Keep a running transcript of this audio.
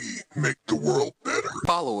make the world better.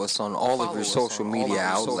 Follow us on all of your social media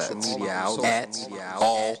outlets at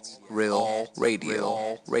All Real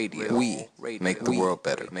Radio. We make the world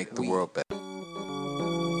better. Make the world better.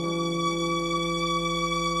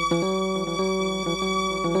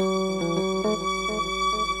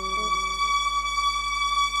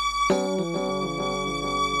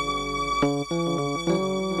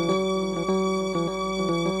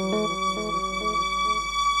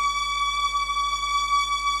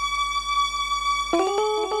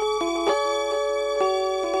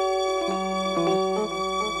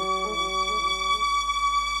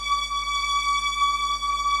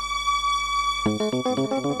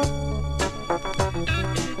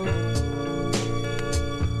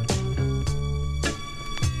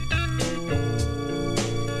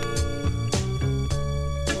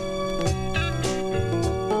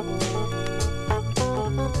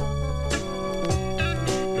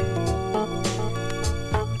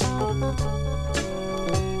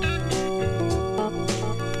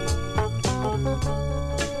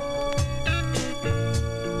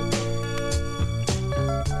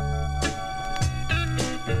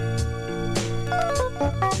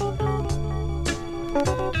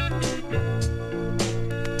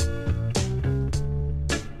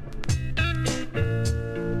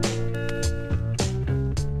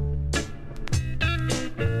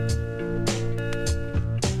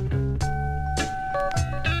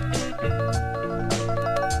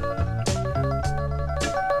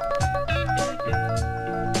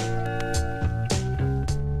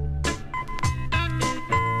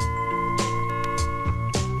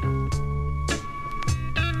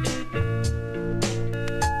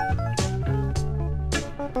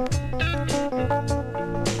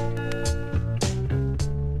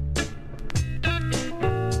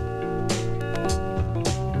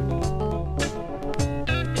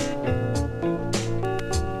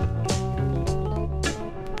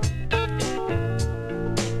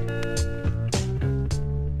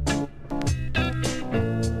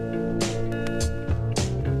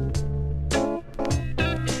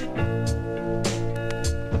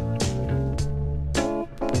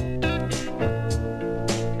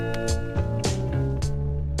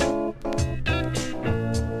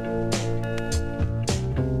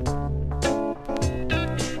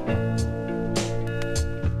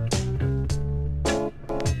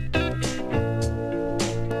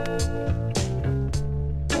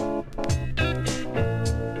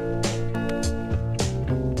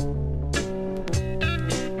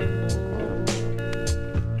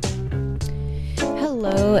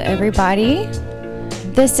 Hello, everybody.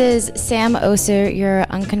 This is Sam Oser, your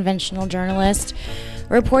unconventional journalist,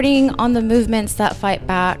 reporting on the movements that fight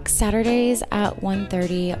back Saturdays at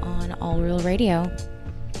 1:30 on All Real Radio.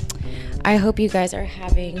 I hope you guys are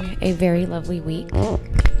having a very lovely week.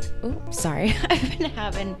 Oops, sorry. I've been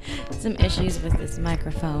having some issues with this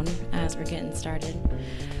microphone as we're getting started.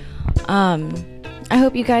 I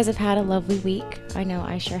hope you guys have had a lovely week. I know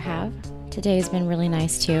I sure have. Today's been really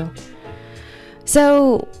nice too.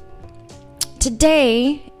 So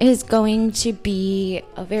today is going to be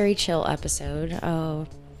a very chill episode.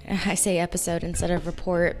 I say episode instead of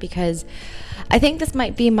report because I think this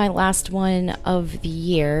might be my last one of the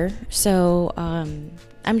year. So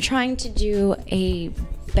I'm trying to do a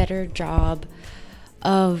better job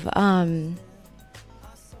of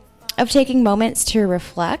taking moments to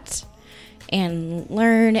reflect and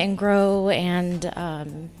learn and grow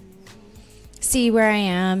and see where I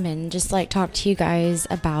am and just like talk to you guys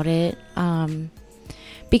about it,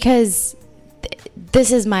 because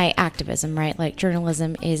this is my activism, right? Like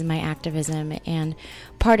journalism is my activism, and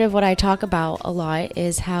part of what I talk about a lot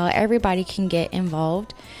is how everybody can get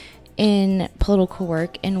involved in political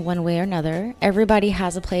work in one way or another. Everybody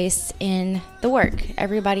has a place in the work.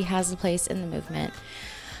 Everybody has a place in the movement.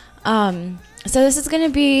 So this is going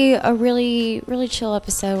to be a really, really chill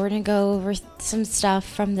episode. We're going to go over some stuff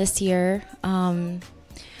from this year, and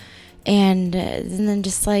then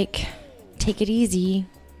just like take it easy.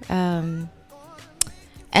 And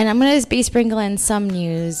I'm going to be sprinkling some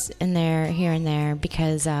news in there, here and there,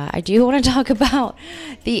 because I do want to talk about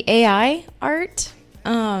the AI art,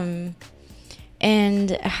 and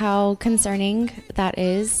how concerning that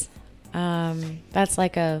is. That's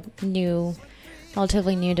like a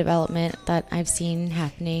relatively new development that I've seen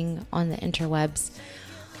happening on the interwebs.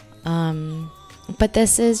 But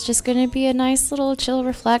this is just going to be a nice little chill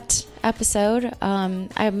reflect episode.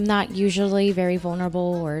 I'm not usually very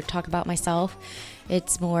vulnerable or talk about myself.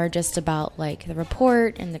 It's more just about like the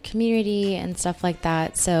report and the community and stuff like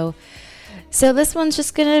that. So this one's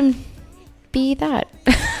just going to be that.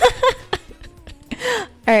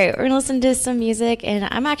 All right, we're gonna listen to some music, and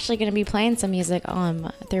I'm actually gonna be playing some music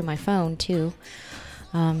on through my phone too.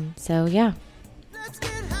 So yeah. Let's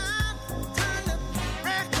get high, turn the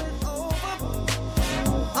record over.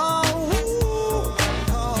 Oh,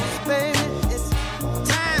 'cause baby, it's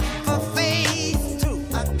time for phase two.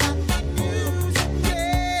 I got the music,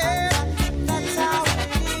 yeah, that's how it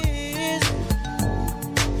is.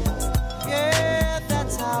 Yeah,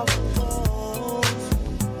 that's how it goes.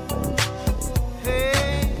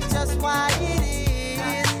 Hey, just why it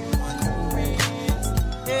is.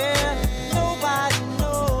 Yeah, nobody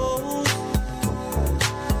knows.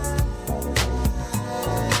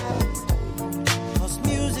 'Cause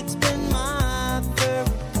music's been my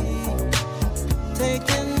therapy,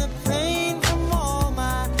 taking the pain from all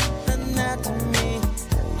my anatomy.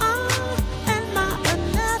 And my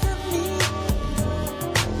anatomy.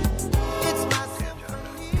 It's my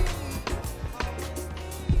symphony.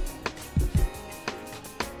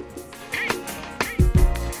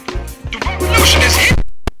 The revolution is here.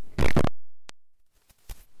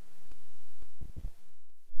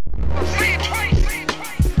 Say it twice.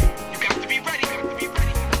 You got to be ready.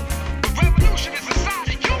 The revolution is inside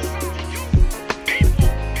of you. People.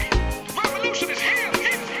 The revolution is here.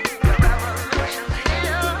 The revolution's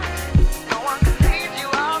here. No one can lead you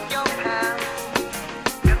off your path.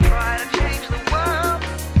 You try to change the world,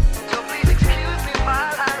 so please excuse me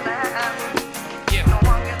while I laugh. Yeah. No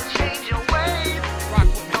one can change your ways. Rock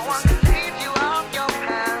with me. No one can lead you off your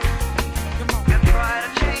path. Come on. You try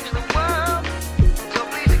to change the world, so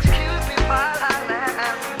please excuse me while I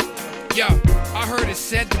laugh. Yo, I heard it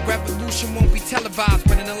said the revolution won't be televised,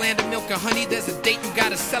 but in the land of milk and honey, there's a date you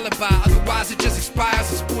gotta sell it by. Otherwise, it just expires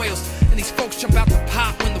and spoils. And these folks jump out the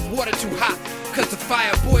pot when the water too hot, 'cause the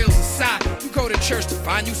fire boils inside. You go to church to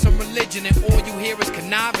find you some religion, and all you hear is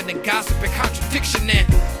conniving and gossip and contradiction. And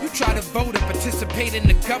you try to vote and participate in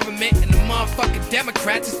the government, and the motherfucking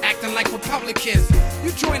Democrats is acting like Republicans.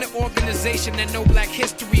 You join an organization that know black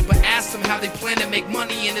history, but ask them how they plan to make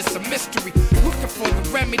money, and it's a mystery. Looking for the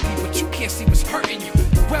remedy, but you can't see what's hurting you.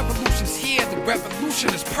 The revolution's here, the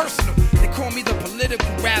revolution is personal. They call me the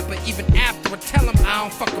political rapper, even after I tell them I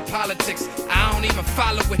don't fuck with politics. I don't even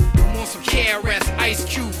follow it. I'm on some KRS, Ice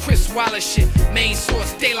Cube, Chris Wallace shit. Main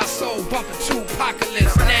source, De La Soul, bumping to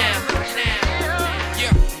Apocalypse now.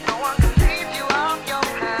 Yeah. No one can lead you off your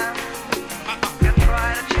path. You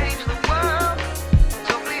try to change the world,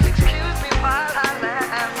 so please excuse me while I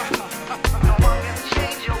laugh. No one can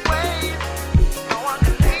change your ways. No one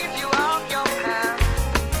can lead you off your path.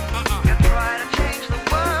 You try to change the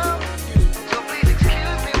world, so please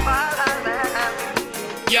excuse me while I laugh.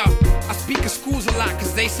 Yo, I speak in schools a lot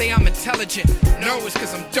cause they say I'm intelligent. No, it's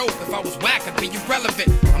cause I'm dope. If I was whack, I'd be irrelevant.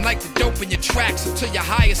 I'm like the dope in your tracks until your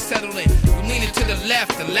high is settling. You leaning to the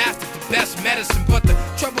left and laughter is the best medicine. But the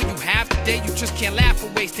trouble you have today, you just can't laugh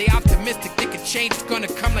away. Stay optimistic, think a change is gonna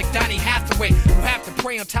come like Donny Hathaway. You have to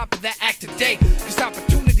pray on top of that act today, cause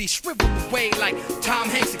opportunities shrivel away like Tom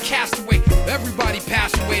Hanks and Castaway. Everybody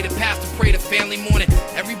pass away, the pastor pray, the family mourning.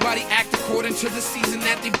 Everybody act according to the season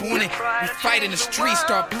that they born in. We fight in the streets,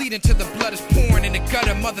 start bleeding till the blood is pouring. In the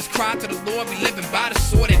gutter, mothers cry to the Lord, we living by the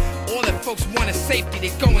sword. And all that folks want is safety, they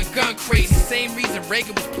going gun crazy. Same reason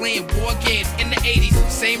Reagan was playing war games in the 80s.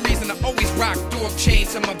 Same reason I always rock dog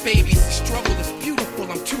chains on my babies. The struggle is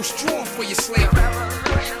beautiful, I'm too strong for your slavery.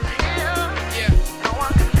 Revolution's here. Yeah. No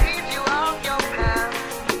one can lead you off your path.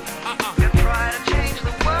 You try to change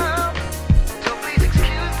the world, so please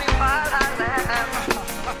excuse me while I laugh.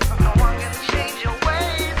 No one can change your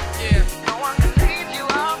ways. Yeah. No one can lead you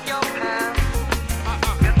off your path.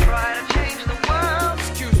 You try to change the world,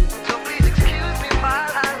 Excuse me. so please excuse me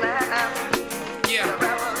while I laugh. Yeah. The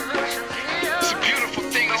revolution's here. It's a beautiful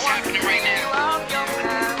thing No that's one happening can right lead you now. off your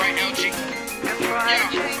path. Right, LG? You try to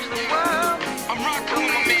Yeah. change the world, I'm rocking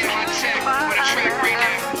with my man Hot Tech with a track right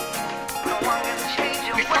now. no one can change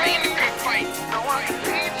your We fighting the ways. good fight. No one can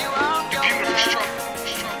lead you off The your beautiful path. struggle.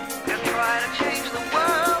 You try to change the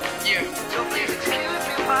world, Yeah. so please excuse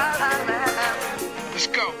me while I laugh. Let's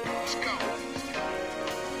go. Let's go.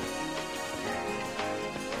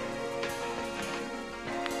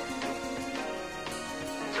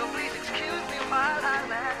 So please excuse me while I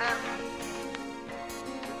laugh.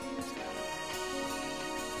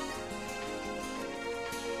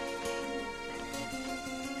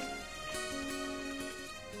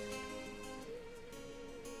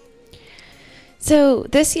 So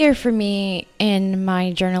this year for me in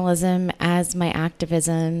my journalism as my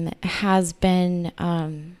activism has been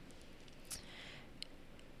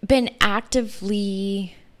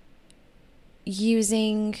actively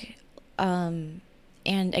using and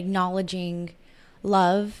acknowledging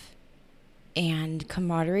love and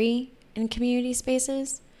camaraderie in community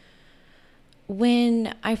spaces.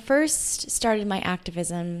 When I first started my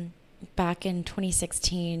activism back in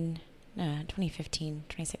 2016,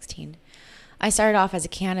 I started off as a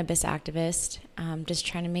cannabis activist, just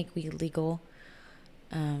trying to make weed legal.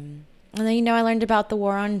 And then, I learned about the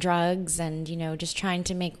war on drugs and, just trying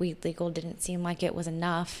to make weed legal didn't seem like it was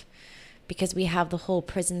enough because we have the whole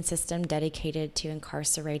prison system dedicated to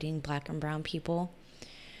incarcerating Black and brown people.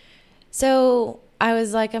 So I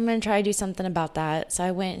was like, I'm going to try to do something about that. So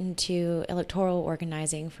I went into electoral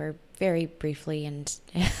organizing for very briefly, and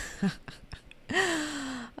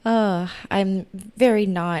I'm very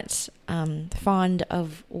not fond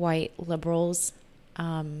of white liberals.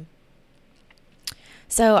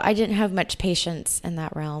 So I didn't have much patience in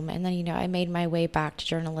that realm. And then, I made my way back to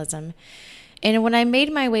journalism. And when I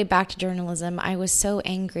made my way back to journalism, I was so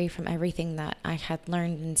angry from everything that I had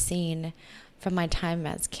learned and seen from my time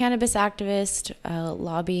as cannabis activist,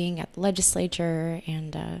 lobbying at the legislature,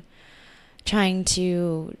 and trying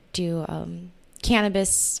to do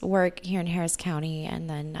cannabis work here in Harris County. And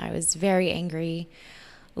then I was very angry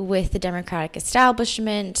with the Democratic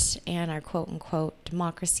establishment and our quote-unquote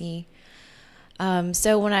democracy.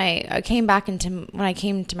 So when I came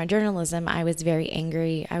to my journalism, I was very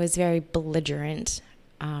angry. I was very belligerent.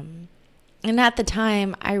 And at the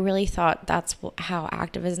time, I really thought that's how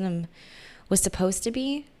activism was supposed to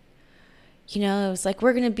be. It was like,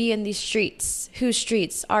 we're going to be in these streets. Whose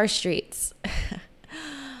streets? Our streets.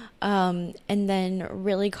 And then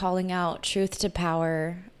really calling out truth to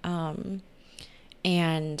power,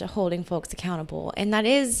 and holding folks accountable. And that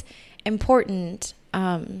is important.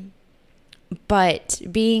 But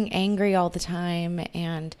being angry all the time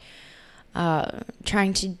and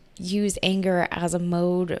trying to use anger as a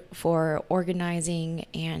mode for organizing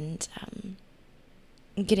and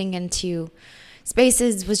getting into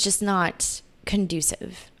spaces was just not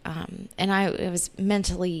conducive. And it was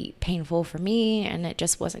mentally painful for me, and it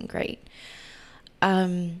just wasn't great.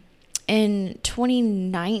 In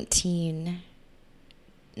 2019,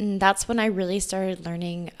 that's when I really started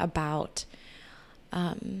learning about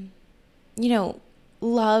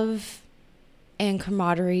love and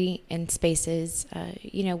camaraderie in spaces,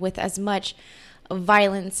 with as much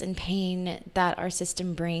violence and pain that our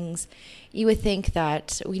system brings. You would think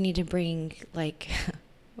that we need to bring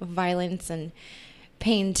violence and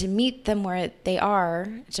pain to meet them where they are,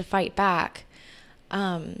 to fight back.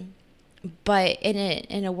 But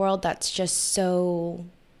in a world that's just so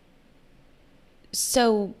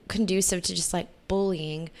conducive to just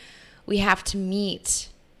bullying, we have to meet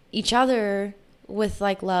each other with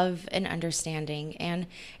love and understanding. And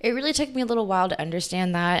it really took me a little while to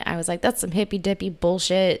understand that. I was like, that's some hippy dippy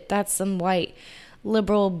bullshit. That's some white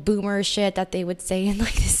liberal boomer shit that they would say in the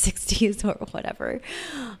 60s or whatever.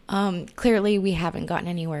 Clearly we haven't gotten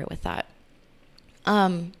anywhere with that.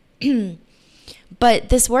 But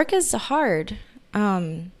this work is hard.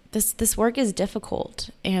 This work is difficult,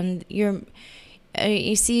 and you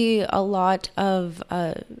see a lot of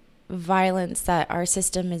violence that our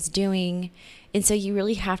system is doing, and so you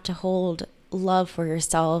really have to hold love for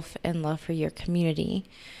yourself and love for your community.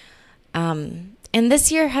 And this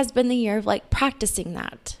year has been the year of practicing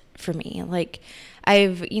that for me.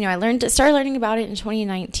 I started learning about it in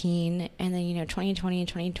 2019, and then 2020 and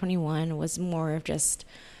 2021 was more of just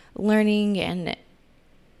learning and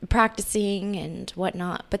practicing and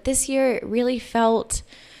whatnot. But this year it really felt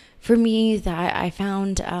for me that I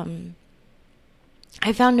found a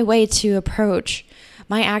way to approach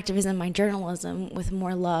my activism, my journalism with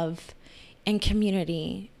more love and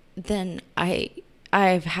community than I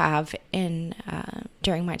have in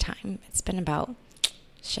during my time. It's been about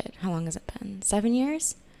how long has it been? 7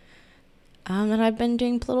 years that I've been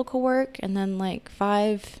doing political work, and then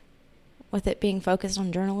 5 with it being focused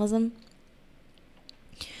on journalism.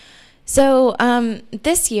 So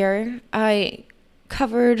this year I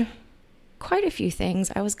covered quite a few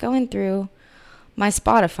things. I was going through my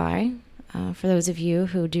Spotify. For those of you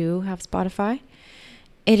who do have Spotify,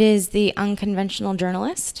 it is The Unconventional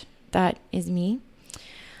Journalist. That is me.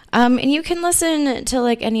 And you can listen to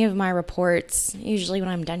any of my reports. Usually when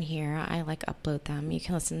I'm done here, I upload them. You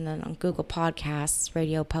can listen to them on Google Podcasts,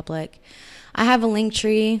 Radio Public. I have a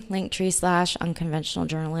linktree/unconventional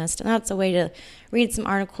journalist, and that's a way to read some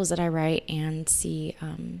articles that I write and see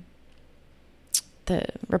the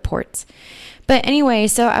reports. But anyway,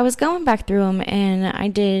 so I was going back through them, and I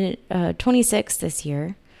did 26 this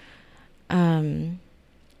year,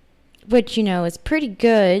 which, is pretty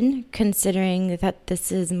good considering that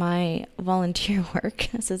this is my volunteer work.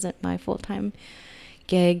 This isn't my full-time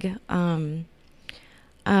gig.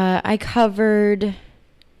 I covered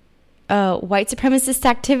white supremacist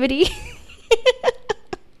activity.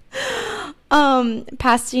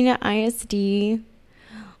 Pasadena ISD,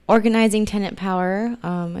 organizing tenant power.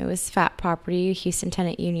 It was FAT Property, Houston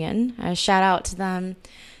Tenant Union. Shout out to them.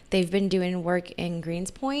 They've been doing work in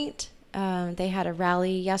Greenspoint. They had a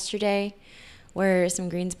rally yesterday where some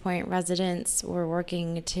Greenspoint residents were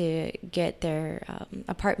working to get their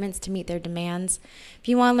apartments to meet their demands. If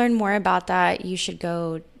you want to learn more about that, you should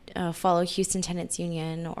go follow Houston Tenants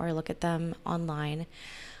Union or look at them online.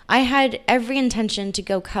 I had every intention to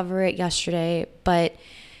go cover it yesterday, but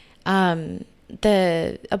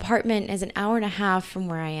the apartment is an hour and a half from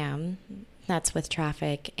where I am. That's with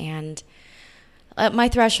traffic, and my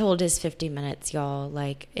threshold is 50 minutes, y'all.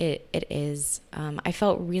 Like, it is. I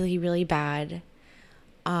felt really, really bad.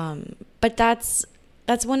 But that's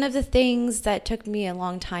one of the things that took me a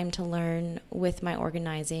long time to learn with my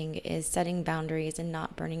organizing, is setting boundaries and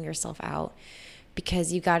not burning yourself out,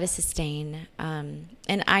 because you got to sustain.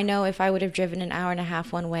 And I know if I would have driven an hour and a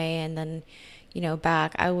half one way and then,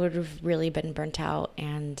 back, I would have really been burnt out.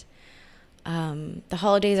 And the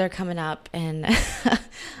holidays are coming up, and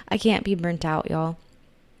I can't be burnt out, y'all.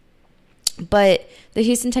 But the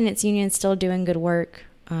Houston Tenants Union is still doing good work.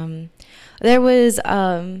 There was,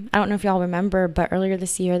 I don't know if y'all remember, but earlier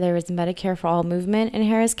this year, there was a Medicare for All movement in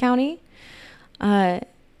Harris County.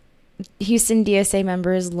 Houston DSA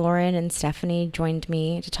members Lauren and Stephanie joined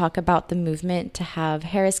me to talk about the movement to have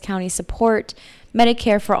Harris County support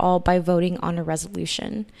Medicare for All by voting on a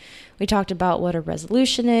resolution. We talked about what a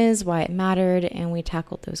resolution is, why it mattered, and we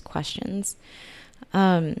tackled those questions.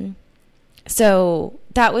 So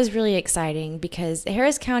that was really exciting, because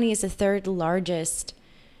Harris County is the third largest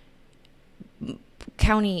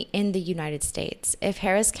county in the United States. If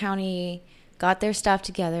Harris County got their stuff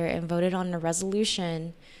together and voted on a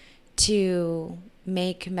resolution to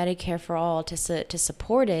make Medicare for All, to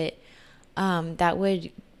support it, that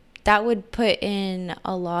would put in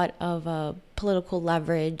a lot of political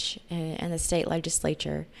leverage in the state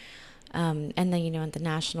legislature, and then at the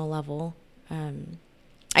national level.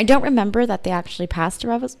 I don't remember that they actually passed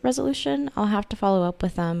a resolution. I'll have to follow up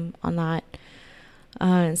with them on that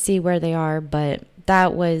and see where they are. But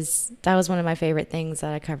that was one of my favorite things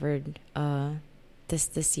that I covered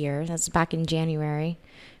this year. That's back in January.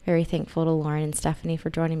 Very thankful to Lauren and Stephanie for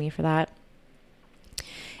joining me for that.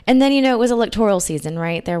 And then, it was electoral season,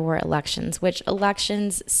 right? There were elections, which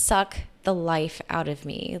elections suck the life out of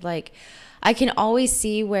me. Like, I can always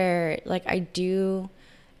see where, like, I do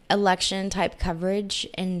election type coverage,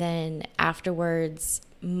 and then afterwards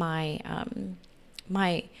my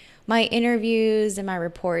interviews and my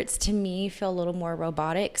reports, to me, feel a little more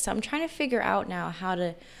robotic. So I'm trying to figure out now how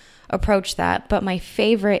to approach that. But my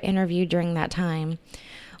favorite interview during that time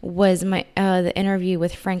was the interview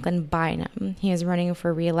with Franklin Bynum. He is running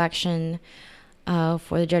for re-election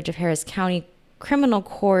for the judge of Harris County Criminal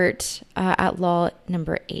Court at Law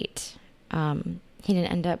number 8. He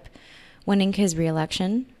didn't end up winning his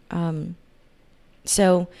re-election. But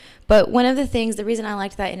one of the reason I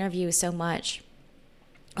liked that interview so much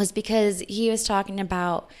was because he was talking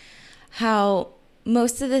about how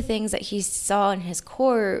most of the things that he saw in his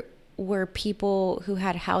court were people who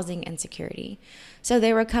had housing insecurity. So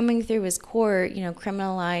they were coming through his court,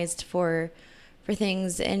 criminalized for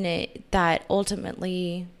things in it that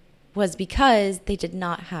ultimately was because they did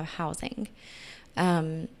not have housing.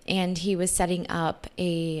 And he was setting up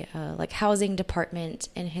a housing department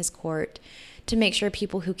in his court to make sure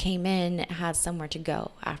people who came in had somewhere to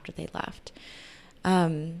go after they left.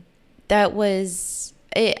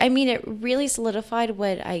 It really solidified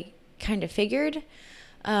what I kind of figured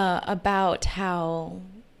about how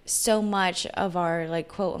so much of our, like,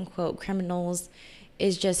 quote unquote criminals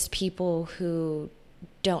is just people who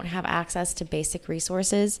don't have access to basic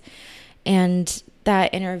resources. And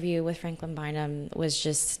that interview with Franklin Bynum was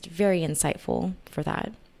just very insightful for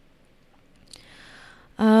that.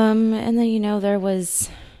 And then, there was,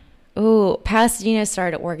 Pasadena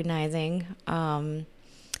started organizing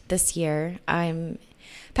this year.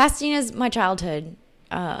 Pasadena's my childhood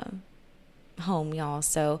home, y'all.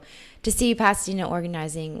 So to see Pasadena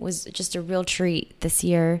organizing was just a real treat this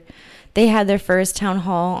year. They had their first town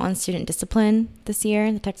hall on student discipline this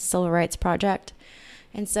year, the Texas Civil Rights Project.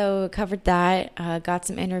 And so covered that, got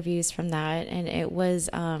some interviews from that, and it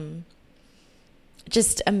was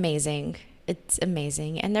just amazing. It's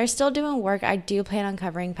amazing. And they're still doing work. I do plan on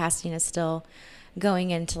covering Pasadena still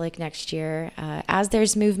going into next year. As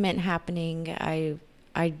there's movement happening,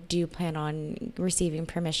 I do plan on receiving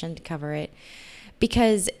permission to cover it,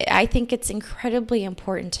 because I think it's incredibly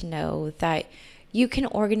important to know that you can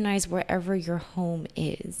organize wherever your home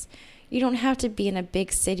is. You don't have to be in a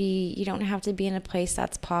big city. You don't have to be in a place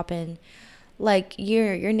that's popping. Like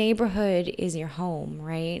your neighborhood is your home,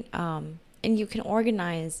 right? And you can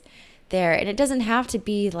organize there, and it doesn't have to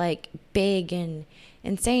be like big and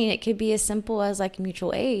insane. It could be as simple as like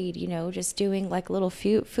mutual aid, just doing like little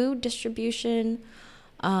food distribution,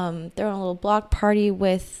 throwing a little block party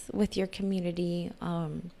with your community.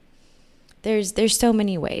 There's so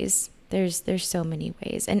many ways. There's so many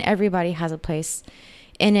ways, and everybody has a place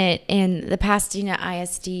in it. And the Pasadena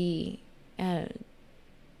ISD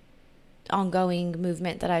ongoing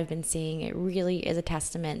movement that I've been seeing, it really is a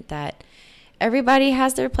testament that everybody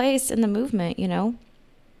has their place in the movement.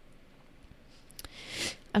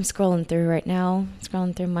 I'm scrolling through right now,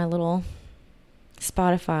 my little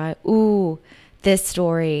Spotify. Ooh, this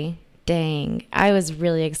story, dang, I was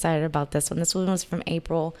really excited about this one. This one was from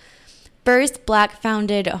April. First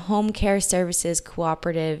Black-founded home care services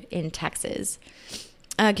cooperative in Texas.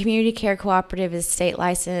 A community care cooperative is a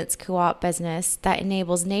state-licensed co-op business that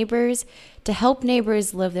enables neighbors to help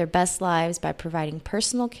neighbors live their best lives by providing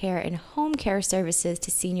personal care and home care services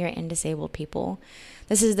to senior and disabled people.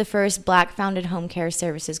 This is the first Black-founded home care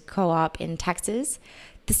services co-op in Texas,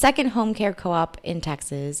 the second home care co-op in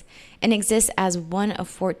Texas, and exists as one of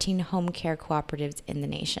 14 home care cooperatives in the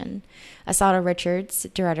nation. Asada Richards,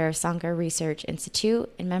 director of Sanka Research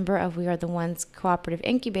Institute and member of We Are the Ones Cooperative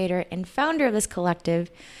Incubator and founder of this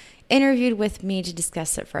collective, interviewed with me to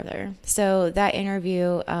discuss it further. So that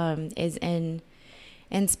interview is in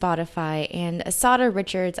Spotify. And Asada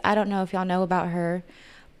Richards, I don't know if y'all know about her,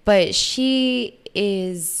 but she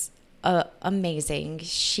is amazing.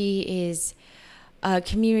 She is a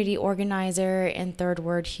community organizer in Third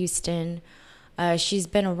Ward, Houston. She's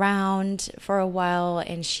been around for a while,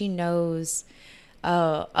 and she knows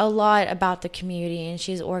a lot about the community, and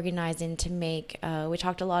she's organizing to make, we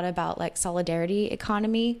talked a lot about like solidarity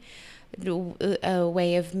economy, a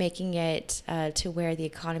way of making it to where the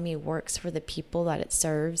economy works for the people that it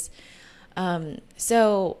serves.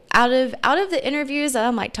 So out of the interviews that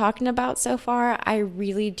I'm like talking about so far, I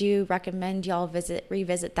really do recommend y'all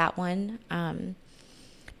revisit that one.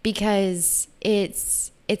 Because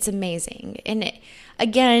it's amazing. And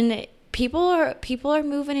again, people are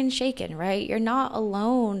moving and shaking, right? You're not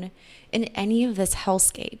alone in any of this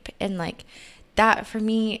hellscape. And like that for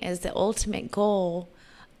me is the ultimate goal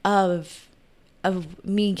of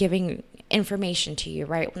me giving information to you,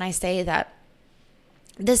 right? When I say that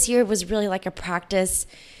this year was really like a practice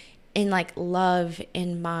in like love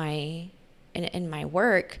in my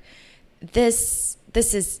work, this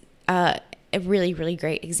is a really, really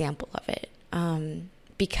great example of it,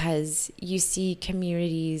 because you see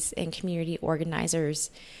communities and community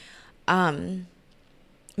organizers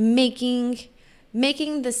making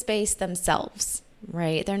the space themselves,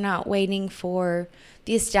 right? They're not waiting for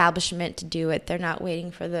the establishment to do it. They're not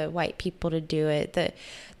waiting for the white people to do it.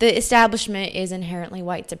 The establishment is inherently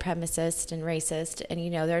white supremacist and racist,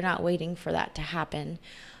 and they're not waiting for that to happen,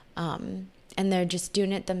 and they're just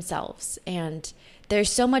doing it themselves. And there's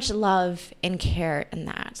so much love and care in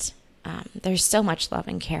that. There's so much love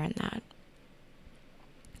and care in that.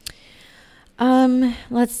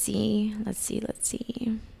 Let's see.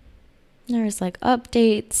 There's like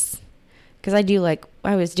updates, because I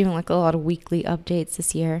was doing like a lot of weekly updates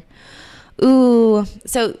this year. Ooh,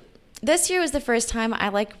 so this year was the first time I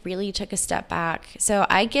like really took a step back. So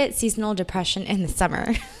I get seasonal depression in the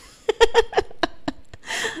summer.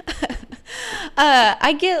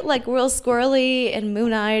 I get like real squirrely and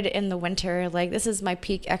moon-eyed in the winter. Like this is my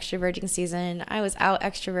peak extroverting season. I was out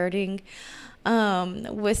extroverting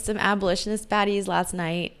with some abolitionist baddies last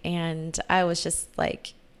night, and I was just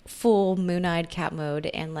like full moon-eyed cat mode.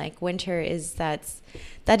 And like winter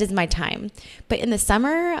that is my time. But in the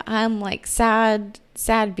summer, I'm like sad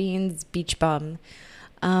beans beach bum,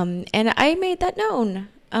 and I made that known.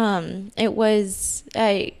 I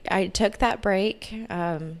took that break.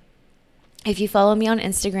 If you follow me on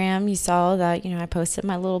Instagram, you saw that, I posted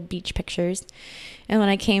my little beach pictures. And when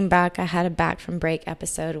I came back, I had a back from break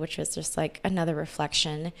episode, which was just like another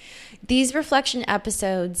reflection. These reflection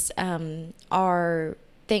episodes are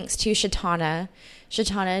thanks to Shatana.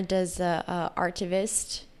 Shatana does the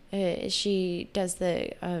Artivist. She does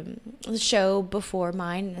the show before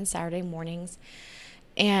mine on Saturday mornings.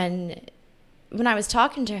 And when I was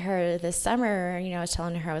talking to her this summer, I was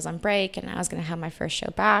telling her I was on break and I was going to have my first show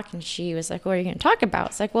back. And she was like, what are you going to talk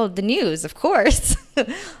about? It's like, well, the news, of course,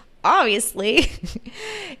 obviously.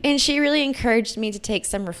 And she really encouraged me to take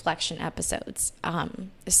some reflection episodes.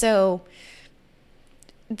 So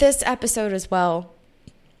this episode as well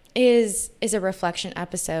is a reflection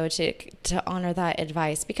episode to honor that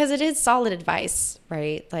advice, because it is solid advice,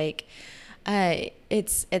 right? Like,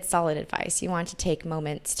 it's solid advice. You want to take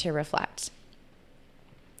moments to reflect.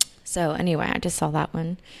 So anyway, I just saw that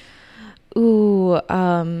one. Ooh,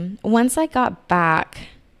 once I got back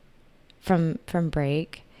from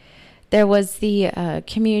break, there was the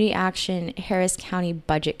Community Action Harris County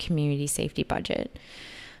Budget Community Safety Budget.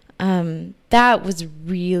 That was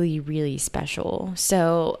really, really special.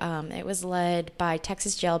 So it was led by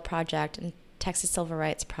Texas Jail Project and Texas Civil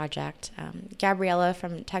Rights Project. Gabriella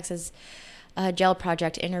from Texas Jail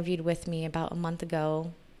Project interviewed with me about a month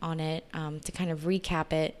ago on it to kind of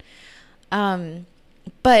recap it.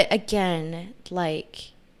 But again,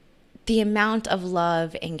 like, the amount of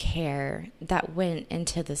love and care that went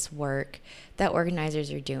into this work that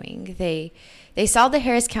organizers are doing. They saw the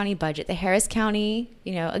Harris County budget. The Harris County,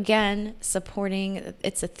 again, supporting,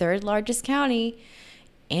 it's the third largest county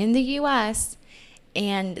in the U.S.,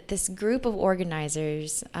 and this group of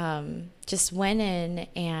organizers just went in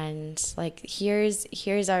and, like,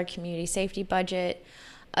 here's our community safety budget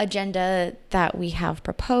agenda that we have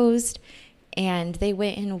proposed. And they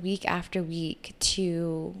went in week after week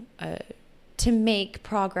to make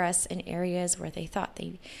progress in areas where they thought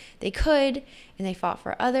they could, and they fought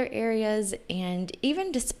for other areas. And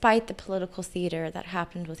even despite the political theater that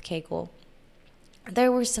happened with Kegel,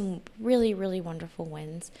 there were some really, really wonderful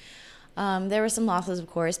wins. There were some losses, of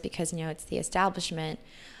course, because, it's the establishment.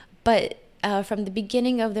 But from the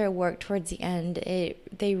beginning of their work towards the end,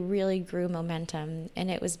 they really grew momentum,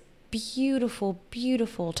 and it was beautiful,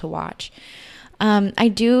 beautiful to watch. I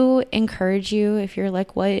do encourage you, if you're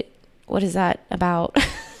like, what is that about?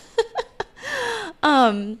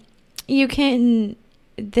 You can,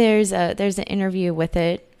 there's an interview with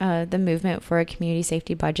it, the Movement for a Community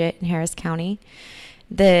Safety Budget in Harris County.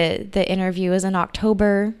 The interview is in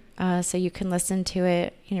October, so you can listen to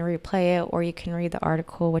it, replay it, or you can read the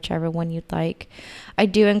article, whichever one you'd like. I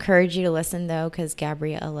do encourage you to listen, though, because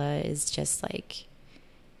Gabriella is just like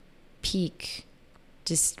peak,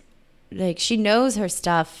 just like, she knows her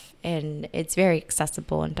stuff, and it's very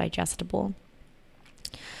accessible and digestible.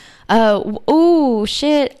 Oh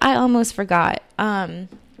shit, I almost forgot.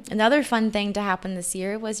 Another fun thing to happen this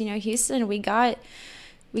year was, Houston, we got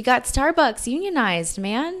Starbucks unionized,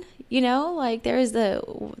 man. Like, there's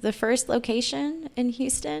the first location in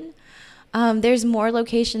Houston. There's more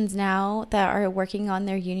locations now that are working on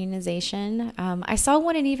their unionization. I saw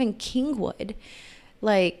one in even Kingwood.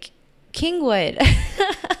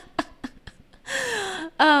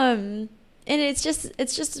 And it's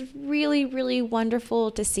just really, really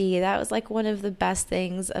wonderful to see. That was like one of the best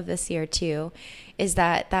things of this year too, is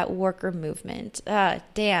that worker movement.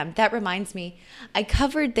 Damn, that reminds me, I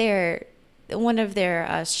covered one of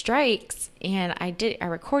their strikes, and I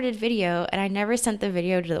recorded video, and I never sent the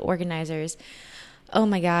video to the organizers. Oh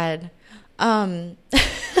my God.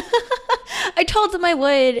 I told them I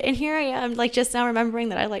would, and here I am, like, just now remembering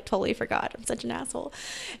that I, like, totally forgot. I'm such an asshole.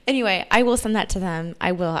 Anyway, I will send that to them.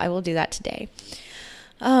 I will do that today.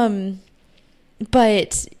 But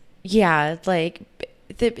yeah, like,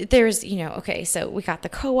 there's, okay, so we got the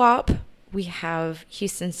co-op, we have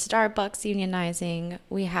Houston Starbucks unionizing,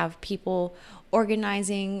 we have people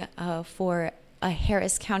organizing for a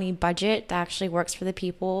Harris County budget that actually works for the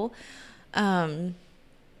people.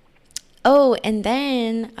 Oh, and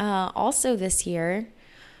then also this year,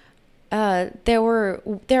 there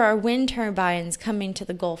are wind turbines coming to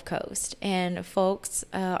the Gulf Coast, and folks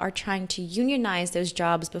are trying to unionize those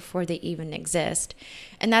jobs before they even exist.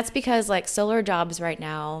 And that's because, like, solar jobs right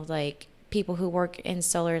now, like, people who work in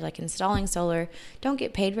solar, like installing solar, don't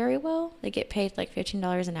get paid very well. They get paid like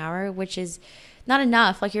 $15 an hour, which is not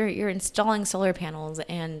enough. Like, you're installing solar panels,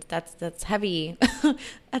 and that's heavy.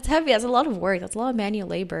 That's heavy. That's a lot of work. That's a lot of manual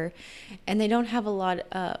labor, and they don't have a lot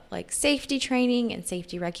of like safety training and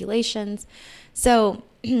safety regulations. So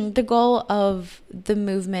the goal of the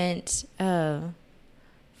movement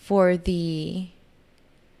for the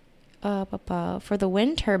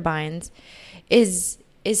wind turbines is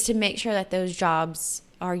to make sure that those jobs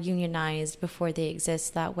are unionized before they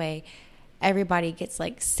exist. That way, everybody gets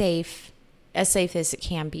like as safe as it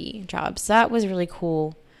can be jobs. So that was really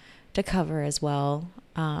cool to cover as well.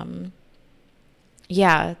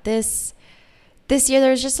 Yeah, this year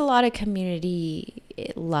there's just a lot of community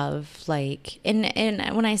love, like,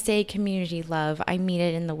 and when I say community love, I mean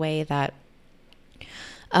it in the way that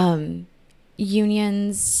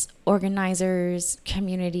unions, organizers,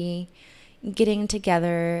 community getting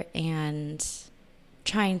together and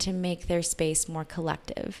trying to make their space more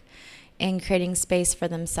collective and creating space for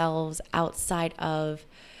themselves outside of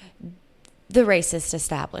the racist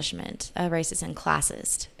establishment, racist and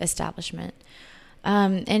classist establishment.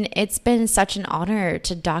 And it's been such an honor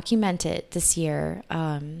to document it this year.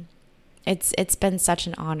 It's been such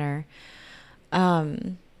an honor.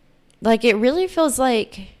 Like, it really feels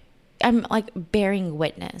like I'm like bearing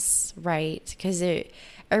witness, right? Because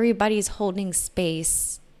everybody's holding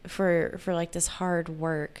space for like this hard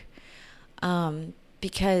work.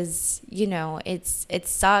 Because, you know, it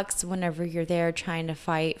sucks whenever you're there trying to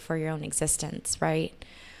fight for your own existence, right?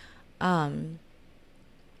 And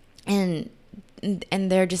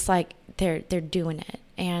they're just like, they're doing it.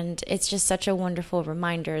 And it's just such a wonderful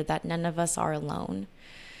reminder that none of us are alone.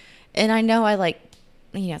 And I know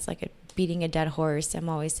it's like beating a dead horse. I'm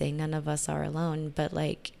always saying none of us are alone, but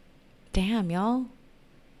like, damn, y'all,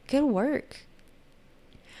 good work.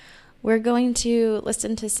 We're going to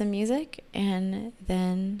listen to some music, and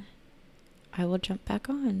then I will jump back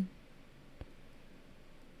on.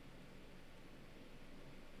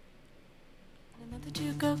 Another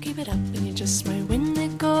to go, keep it up, and you just might win the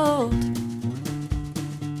gold.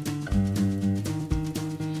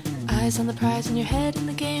 Eyes on the prize and your head in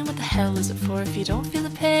the game. What the hell is it for if you don't feel the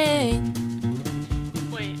pain?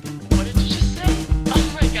 Wait, what did you just say?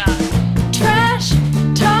 Oh my god. Trash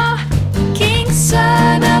talking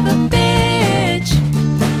son of a bitch.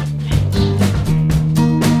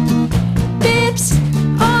 Bibs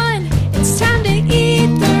on, it's time to eat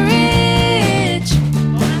the rich.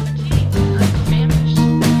 What happened to you? I'm famished.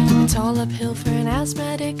 It's all uphill for an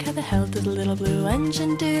asthmatic. How the hell did the little blue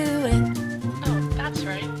engine do it? Oh, that's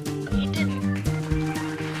right. He didn't.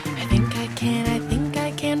 I think I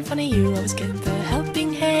can. Funny you always get the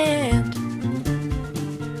helping hand.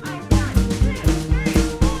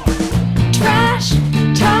 Trash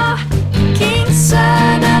talking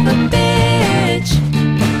son of a bitch.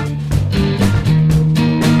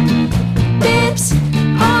 Bibs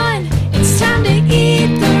on, it's time to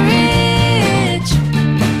eat the rich.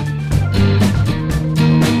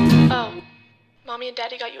 Oh, Mommy and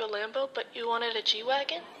Daddy got you a Lambo, but you wanted a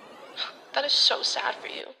G-Wagon? That is so sad for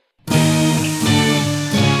you.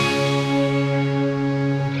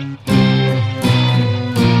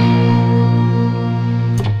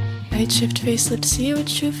 Night shift facelift, see which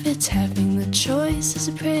shoe fits. Having the choice is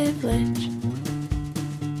a privilege.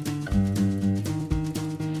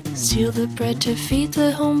 Steal the bread to feed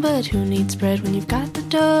the home, but who needs bread when you've got the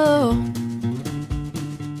dough?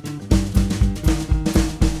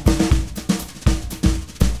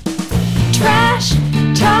 Trash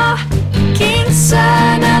talking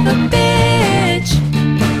son of a bitch.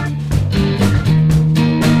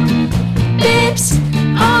 Bibs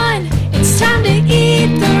on, it's time to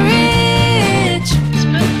eat the rich.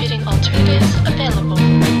 Spoon-feeding alternatives available.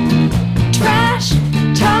 Trash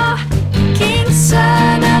talking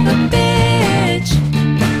son of a bitch.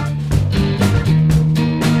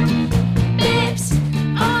 Bibs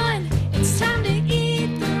on, it's time to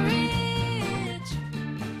eat the rich.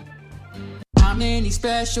 How many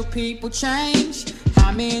special people change?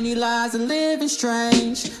 How many lives are living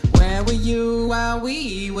strange? Where were you while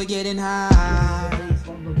we were getting high?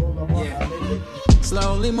 Yeah.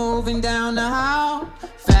 Slowly moving down the hall,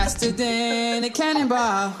 faster than a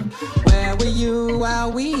cannonball. Where were you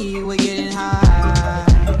while we were getting high?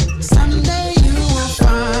 Someday you will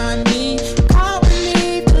find me caught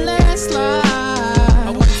beneath the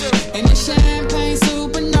landslide, in the champagne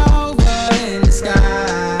supernova in the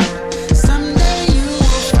sky. Someday you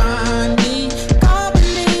will find me caught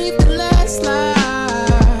beneath the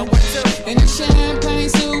landslide, in the champagne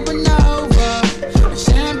supernova, the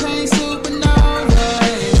champagne supernova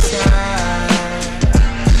in the sky.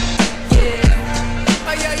 Yeah.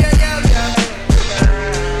 Oh yeah, yeah, yeah, yeah.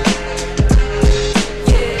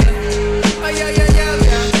 Yeah. Oh yeah, yeah, yeah,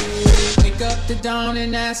 yeah. Wake up the dawn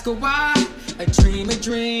and ask her why. A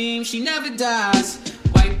dream, she never dies.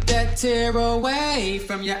 Wipe that tear away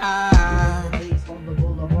from your eye.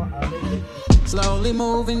 Slowly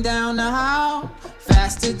moving down the hall,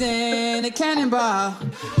 faster than a cannonball.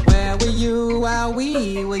 Where were you while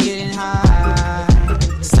we were getting high?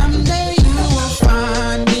 Someday you will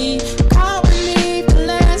find me caught beneath the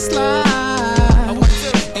landslide,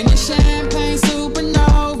 in the champagne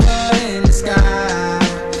supernova in the sky.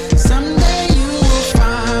 Someday you will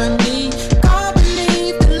find me caught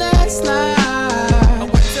beneath the landslide,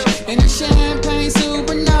 in the champagne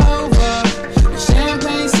supernova, the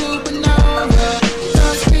champagne supernova.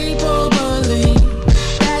 'Cause people believe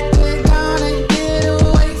that they're gonna get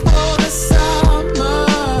away for the summer.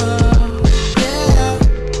 Yeah.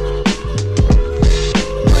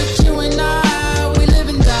 But you and I, we live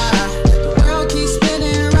and die.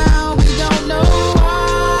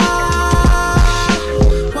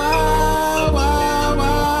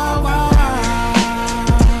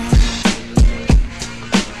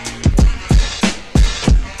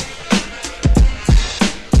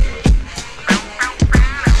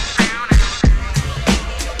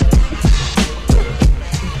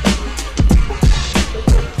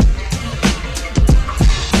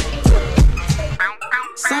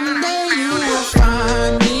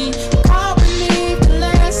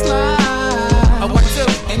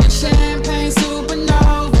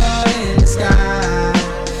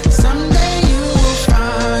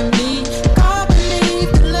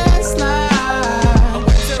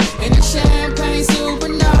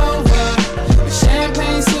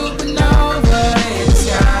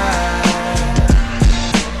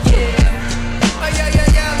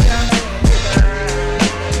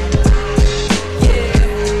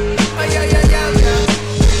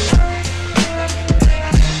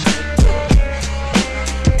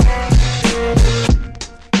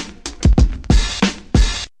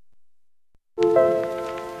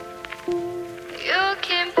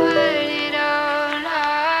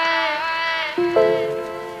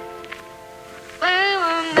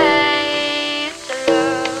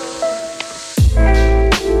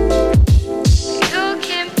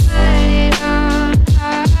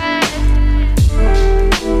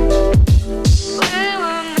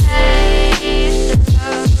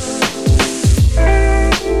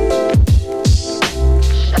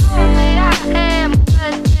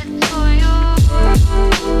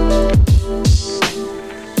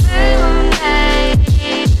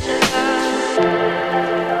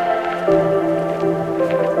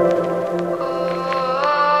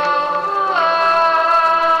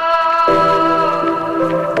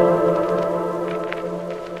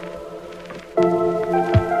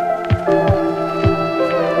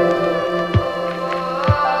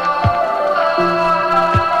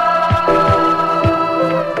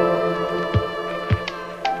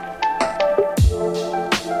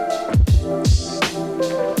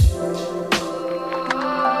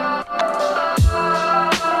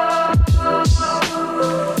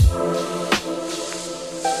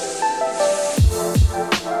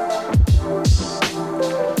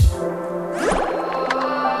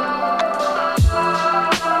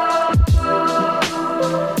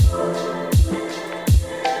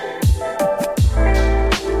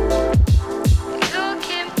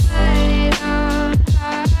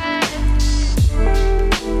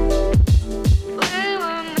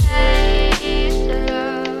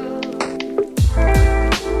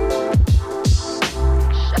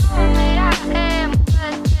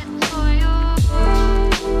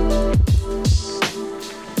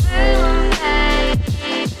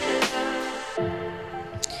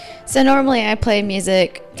 So normally I play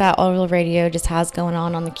music that All Real Radio just has going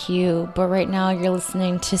on the queue, but right now you're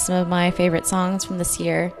listening to some of my favorite songs from this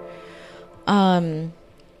year. And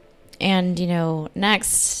you know,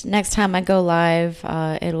 next time I go live,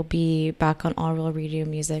 it'll be back on All Real Radio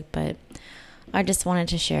Music, but I just wanted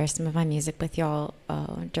to share some of my music with y'all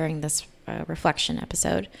during this reflection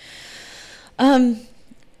episode.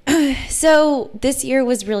 So this year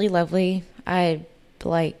was really lovely. I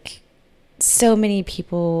so many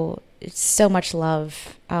people, so much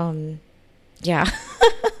love. Yeah.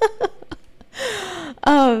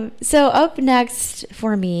 So up next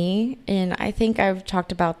for me, and I think I've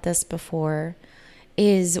talked about this before,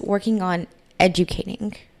 is working on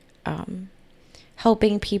educating,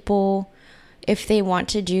 helping people if they want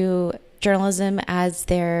to do journalism as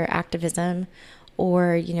their activism,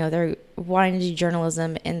 or, you know, they're wanting to do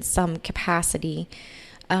journalism in some capacity,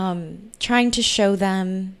 trying to show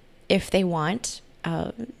them, if they want,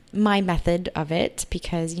 my method of it,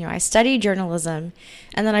 because, you know, I studied journalism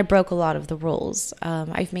and then I broke a lot of the rules.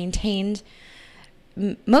 I've maintained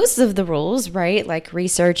most of the rules, right? Like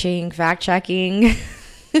researching, fact checking,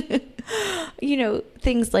 you know,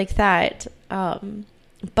 things like that.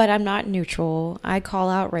 But I'm not neutral. I call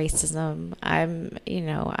out racism.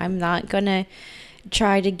 I'm not going to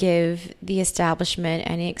try to give the establishment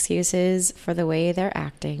any excuses for the way they're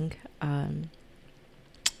acting.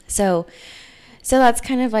 So that's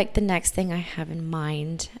kind of like the next thing I have in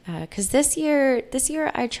mind. Because this year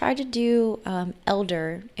I tried to do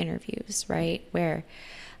elder interviews, right? Where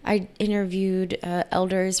I interviewed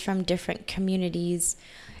elders from different communities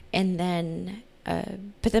and then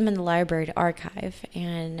put them in the library to archive.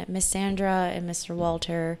 And Miss Sandra and Mr.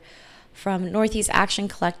 Walter from Northeast Action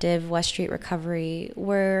Collective, West Street Recovery,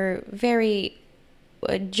 were very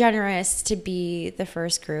generous to be the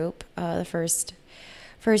first group, the first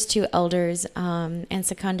two elders, and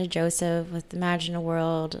Secunda Joseph with Imagine a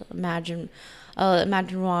World, Imagine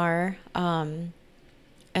Noir,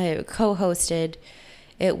 co-hosted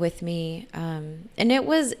it with me, and it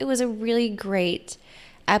was a really great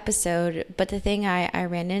episode. But the thing I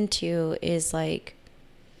ran into is like,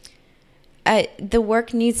 the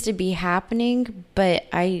work needs to be happening, but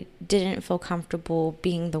I didn't feel comfortable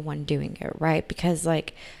being the one doing it, right? Because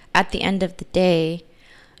like at the end of the day,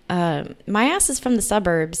 my ass is from the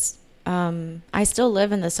suburbs. I still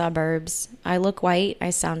live in the suburbs. I look white. I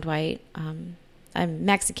sound white. I'm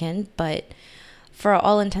Mexican, but for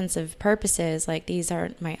all intensive purposes, like, these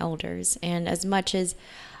aren't my elders. And as much as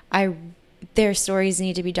their stories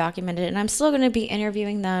need to be documented, and I'm still going to be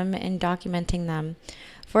interviewing them and documenting them,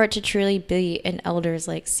 for it to truly be an elders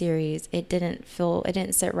like series, it didn't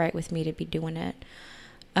sit right with me to be doing it.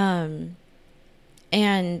 And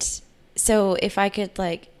so if I could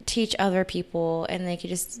like teach other people and they could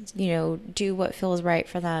just, you know, do what feels right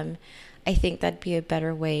for them, I think that'd be a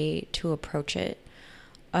better way to approach it.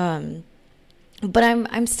 But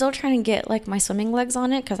I'm still trying to get like my swimming legs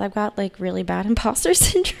on it, because I've got like really bad imposter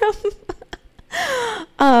syndrome.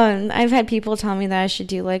 I've had people tell me that I should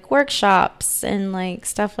do like workshops and like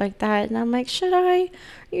stuff like that, and I'm like, should I? Are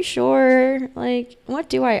you sure? Like, what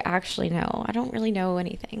do I actually know? I don't really know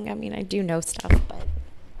anything. I mean, I do know stuff,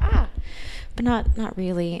 but not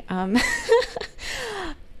really.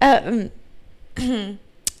 I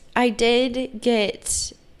did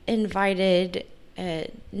get invited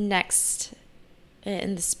next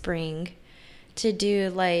in the spring to do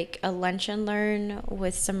like a lunch and learn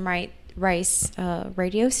with some Rice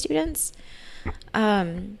radio students.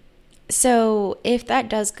 So if that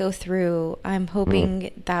does go through, I'm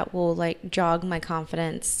hoping that will like jog my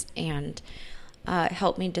confidence and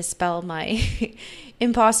help me dispel my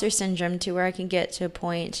imposter syndrome to where I can get to a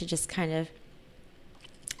point to just kind of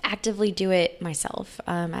actively do it myself.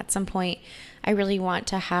 At some point, I really want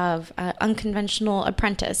to have an unconventional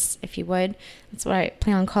apprentice, if you would. That's what I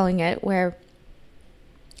plan on calling it, where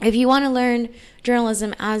if you want to learn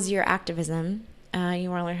journalism as your activism, you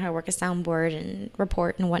want to learn how to work a soundboard and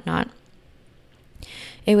report and whatnot,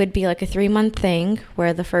 it would be like a 3-month thing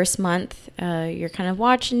where the first month you're kind of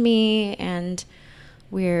watching me and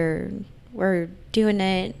we're doing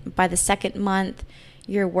it. By the second month,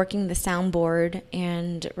 you're working the soundboard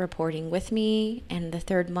and reporting with me, and the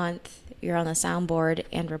third month you're on the soundboard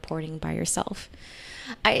and reporting by yourself.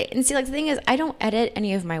 And see, like, the thing is, I don't edit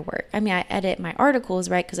any of my work. I mean, I edit my articles,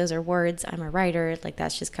 right, because those are words. I'm a writer. Like,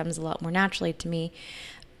 that just comes a lot more naturally to me.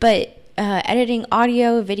 But editing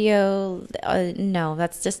audio, video, no,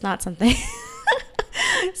 that's just not something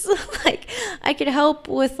So like I could help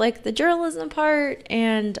with like the journalism part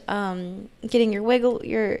and getting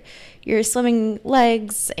your swimming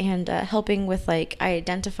legs and helping with like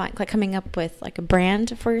identifying, like coming up with like a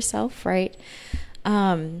brand for yourself, right?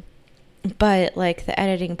 But like the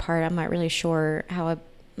editing part, I'm not really sure how I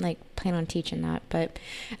like plan on teaching that. But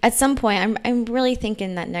at some point, I'm really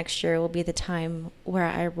thinking that next year will be the time where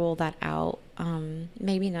I roll that out.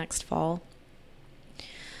 Maybe next fall.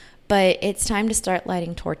 But it's time to start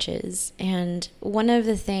lighting torches. And one of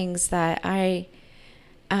the things that I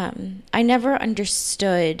never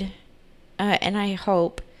understood, and I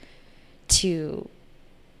hope to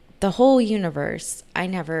the whole universe, I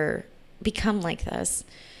never become like this.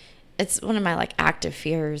 It's one of my like active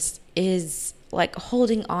fears is like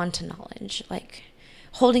holding on to knowledge, like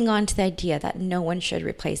holding on to the idea that no one should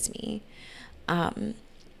replace me.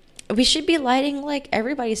 We should be lighting like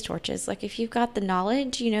everybody's torches. Like if you've got the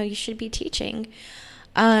knowledge, you should be teaching.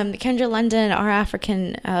 Kendra London, our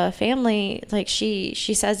African family, like she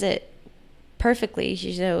says it perfectly.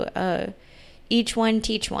 She's each one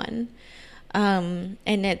teach one. And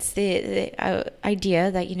it's the idea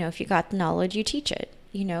that, if you got the knowledge, you teach it,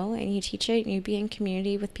 and you teach it and you be in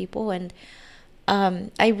community with people. And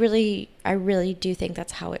I really do think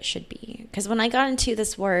that's how it should be. Because when I got into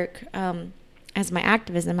this work, as my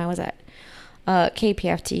activism, I was at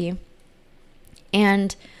KPFT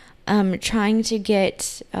and trying to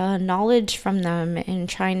get knowledge from them and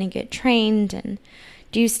trying to get trained and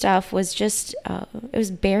do stuff was just, it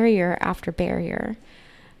was barrier after barrier.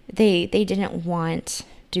 They didn't want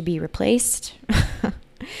to be replaced.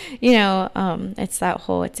 It's that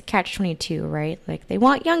whole, it's a catch-22, right? Like they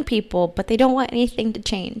want young people, but they don't want anything to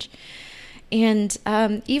change. And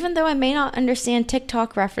even though I may not understand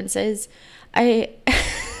TikTok references, I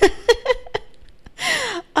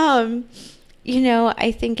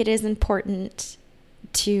think it is important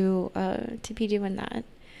to be doing that.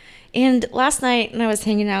 And last night when I was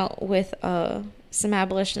hanging out with some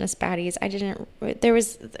abolitionist baddies, there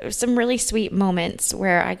was some really sweet moments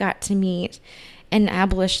where I got to meet an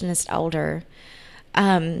abolitionist elder.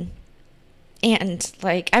 And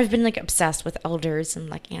like I've been like obsessed with elders and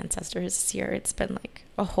like ancestors this year. It's been like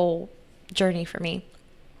a whole journey for me.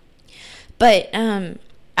 But I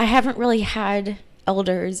haven't really had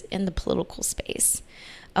elders in the political space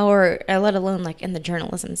or let alone like in the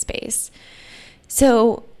journalism space.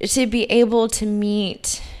 So to be able to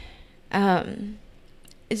meet and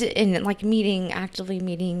like actively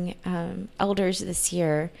meeting elders this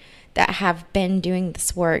year that have been doing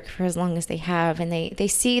this work for as long as they have, and they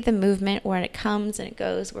see the movement where it comes and it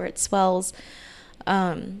goes, where it swells,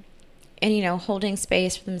 and holding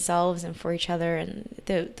space for themselves and for each other and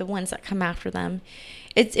the ones that come after them.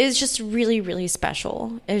 It's just really, really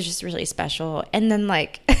special. It was just really special. And then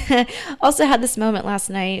like also had this moment last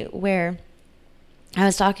night where I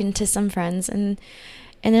was talking to some friends and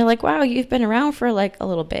they're like, wow, you've been around for like a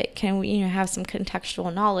little bit. Can we, have some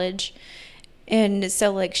contextual knowledge? And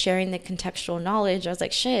so like sharing the contextual knowledge, I was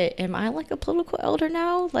like, shit, am I like a political elder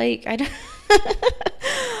now? Like I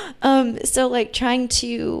don't so like trying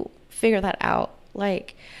to figure that out.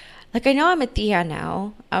 Like I know I'm a tia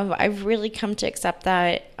now. I've really come to accept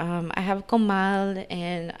that. I have comal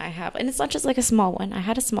and it's not just like a small one. I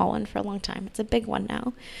had a small one for a long time. It's a big one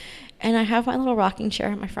now. And I have my little rocking chair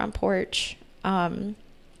on my front porch.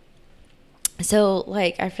 So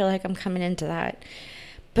like, I feel like I'm coming into that,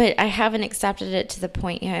 but I haven't accepted it to the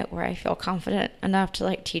point yet where I feel confident enough to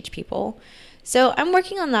like teach people. So I'm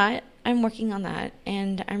working on that.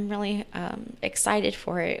 And I'm really excited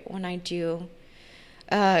for it when I do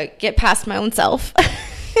get past my own self.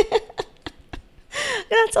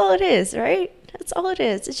 That's all it is, right? That's all it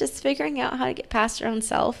is. It's just figuring out how to get past your own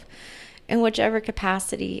self in whichever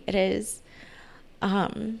capacity it is.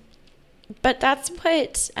 But that's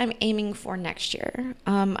what I'm aiming for next year.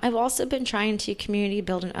 I've also been trying to community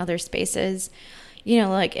build in other spaces.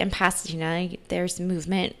 Like in Pasadena, there's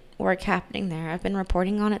movement work happening there. I've been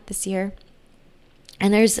reporting on it this year.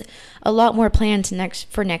 And there's a lot more planned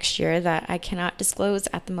for next year that I cannot disclose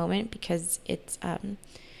at the moment because it's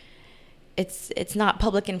not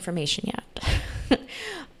public information yet.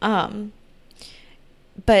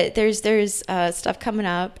 But there's stuff coming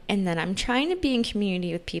up, and then I'm trying to be in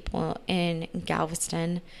community with people in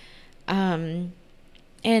Galveston. And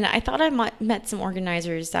I thought I met some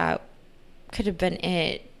organizers that could have been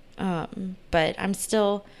it, but I'm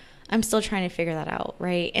still trying to figure that out,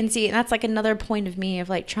 right? And see, that's like another point of me of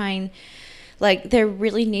like trying, like there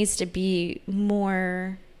really needs to be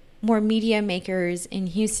more media makers in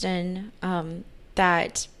Houston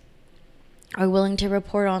that are willing to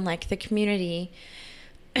report on like the community,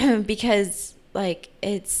 because like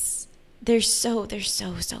there's so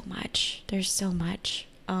much. There's so much.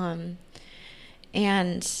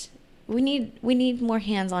 And we need more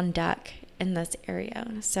hands on deck in this area.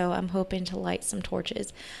 So I'm hoping to light some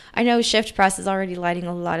torches. I know Shift Press is already lighting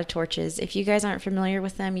a lot of torches. If you guys aren't familiar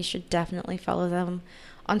with them, you should definitely follow them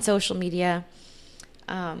on social media.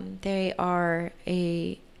 They are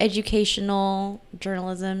a educational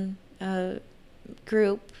journalism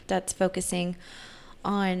group that's focusing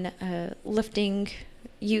on lifting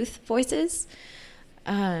youth voices.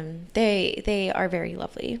 They are very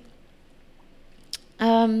lovely.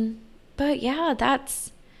 But yeah,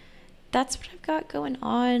 that's what I've got going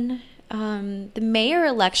on. The mayor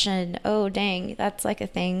election, oh dang, that's like a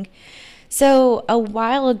thing. So a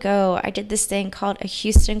while ago, I did this thing called a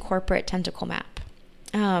Houston corporate tentacle map.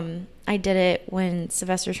 I did it when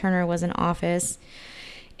Sylvester Turner was in office.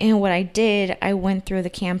 And what I did, I went through the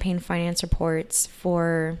campaign finance reports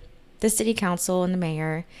for the city council and the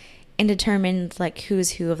mayor and determined like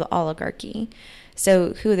who's who of the oligarchy.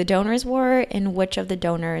 So who the donors were and which of the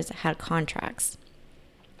donors had contracts.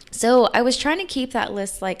 So I was trying to keep that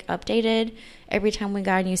list like updated every time we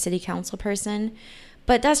got a new city council person.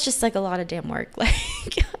 But that's just like a lot of damn work. Like,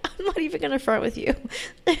 I'm not even going to front with you.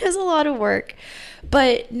 There's a lot of work.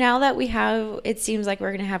 But now that it seems like we're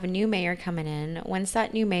going to have a new mayor coming in. Once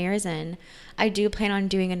that new mayor is in, I do plan on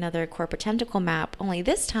doing another corporate tentacle map. Only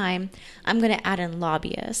this time, I'm going to add in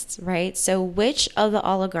lobbyists, right? So which of the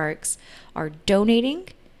oligarchs are donating,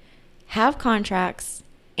 have contracts,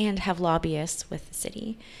 and have lobbyists with the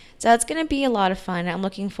city? So that's going to be a lot of fun. I'm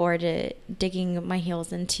looking forward to digging my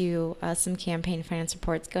heels into some campaign finance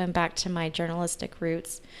reports, going back to my journalistic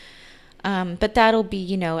roots. But that'll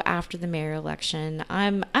be, after the mayor election.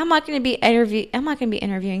 I'm not going to be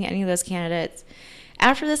interviewing any of those candidates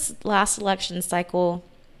after this last election cycle.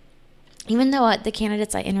 Even though the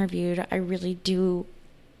candidates I interviewed, I really do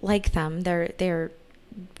like them. They're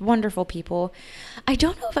wonderful people. I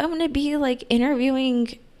don't know if I'm going to be like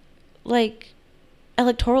interviewing like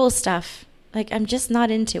electoral stuff. Like, I'm just not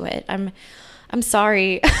into it. I'm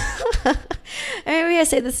sorry. Maybe I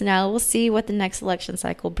say this now. We'll see what the next election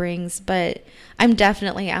cycle brings, but I'm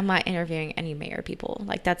not interviewing any mayor people.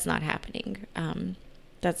 Like, that's not happening.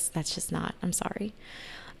 That's just not. I'm sorry.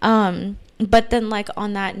 But then, like,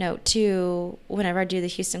 on that note too, whenever I do the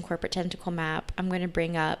Houston corporate tentacle map, I'm going to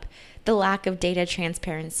bring up the lack of data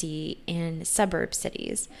transparency in suburb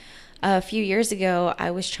cities. A few years ago, I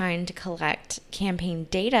was trying to collect campaign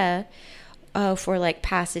data for like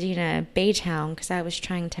Pasadena, Baytown, because I was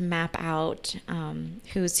trying to map out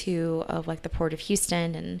who's who of like the Port of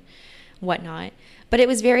Houston and whatnot. But it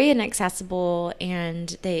was very inaccessible,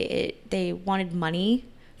 and they wanted money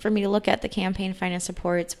for me to look at the campaign finance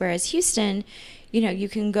reports. Whereas Houston, you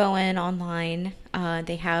can go in online.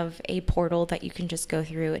 They have a portal that you can just go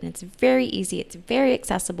through, and it's very easy. It's very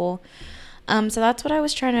accessible. So that's what I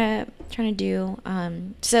was trying to do.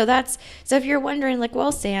 So if you're wondering, like,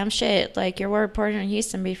 well, Sam, shit, like, you're reporting in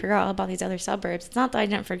Houston, but you forgot all about these other suburbs. It's not that I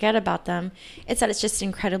didn't forget about them. It's that it's just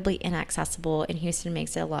incredibly inaccessible, and Houston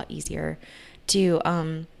makes it a lot easier to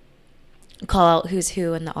call out who's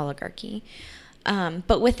who in the oligarchy.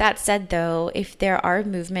 But with that said, though, if there are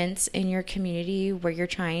movements in your community where you're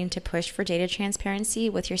trying to push for data transparency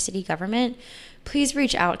with your city government, please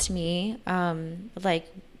reach out to me.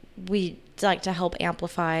 We'd like to help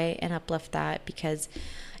amplify and uplift that, because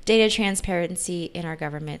data transparency in our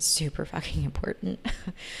government is super fucking important.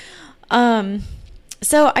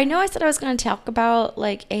 So I know I said I was going to talk about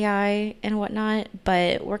like AI and whatnot,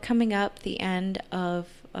 but we're coming up the end of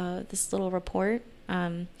this little report.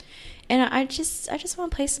 And I just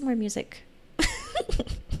want to play some more music.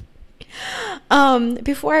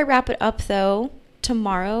 Before I wrap it up, though,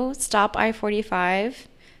 tomorrow, Stop I-45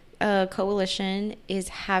 Coalition is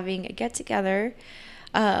having a get-together,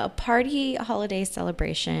 a party holiday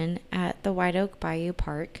celebration at the White Oak Bayou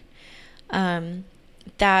Park.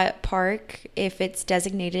 That park, if it's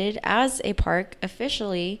designated as a park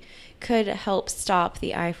officially, could help stop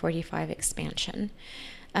the I-45 expansion.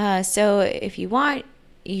 So if you want,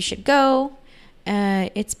 you should go.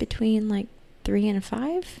 It's between like 3 and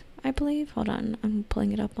 5, I believe. Hold on, I'm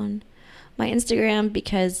pulling it up on my Instagram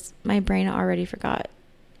because my brain already forgot.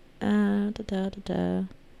 All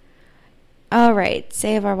right,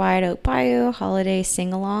 Save Our White Oak Bayou Holiday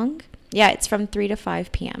Sing-Along. Yeah, it's from 3 to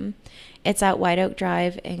 5 p.m. It's at White Oak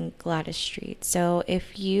Drive and Gladys Street. So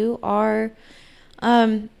if you are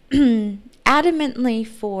adamantly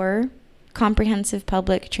for comprehensive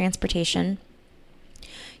public transportation,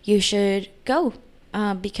 you should go,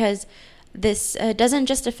 because this doesn't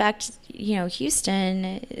just affect,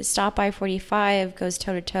 Houston. Stop I-45 goes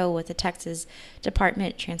toe-to-toe with the Texas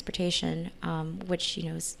Department of Transportation, which,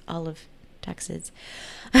 is all of Texas.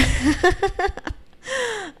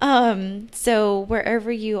 So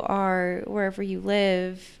wherever you are, wherever you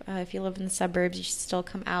live, if you live in the suburbs, you should still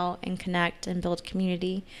come out and connect and build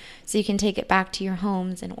community so you can take it back to your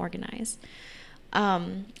homes and organize.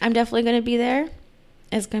 I'm definitely going to be there.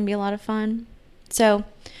 It's going to be a lot of fun. So,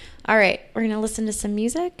 all right, we're going to listen to some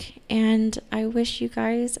music, and I wish you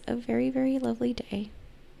guys a very, very lovely day.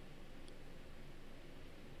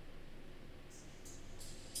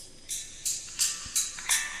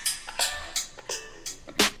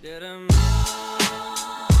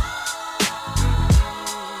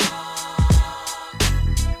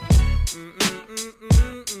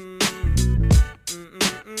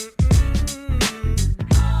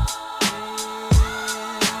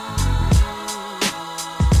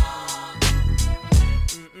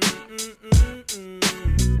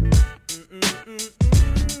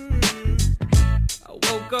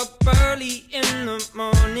 Up early in the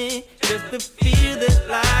morning just to feel the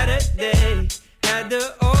light of day. Had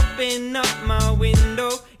to open up my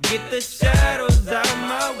window, get the shadows out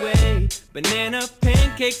my way. Banana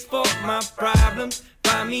pancakes for my problems,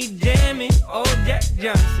 find me jamming old Jack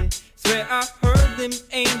Johnson. Swear I heard them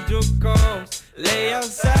angel calls, lay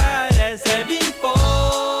outside as heaven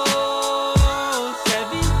falls,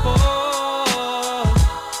 heaven falls,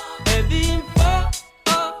 heaven falls,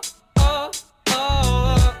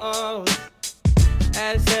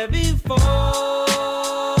 as heaven falls,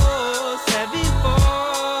 heaven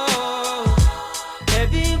falls,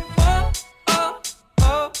 heaven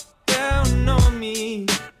falls down on me.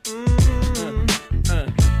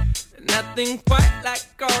 Nothing quite like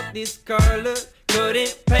all this color,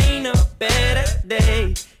 couldn't paint a better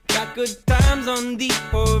day. Got good times on the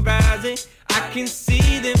horizon, I can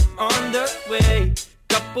see them on the way.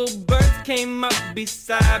 Couple birds came up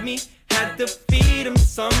beside me, had to feed them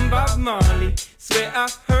some Bob Marley. Swear I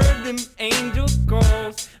heard them angel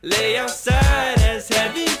calls, lay outside as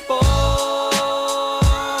heaven falls,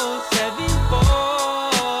 heaven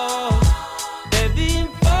falls, heaven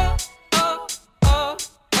falls,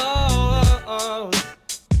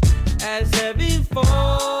 as heaven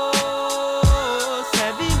falls,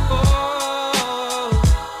 heaven falls,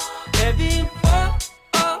 heaven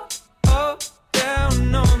falls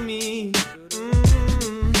down on me.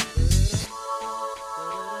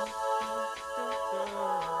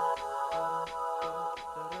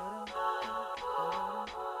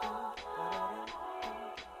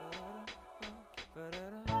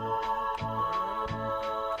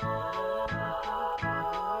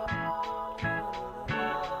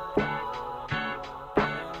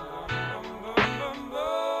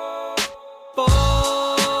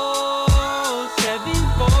 Falls, heaven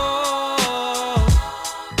falls,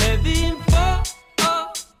 heaven falls,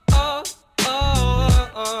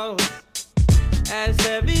 as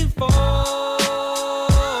heaven falls,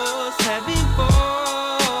 heaven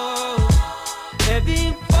falls,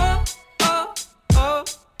 heaven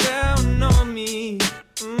falls down on me.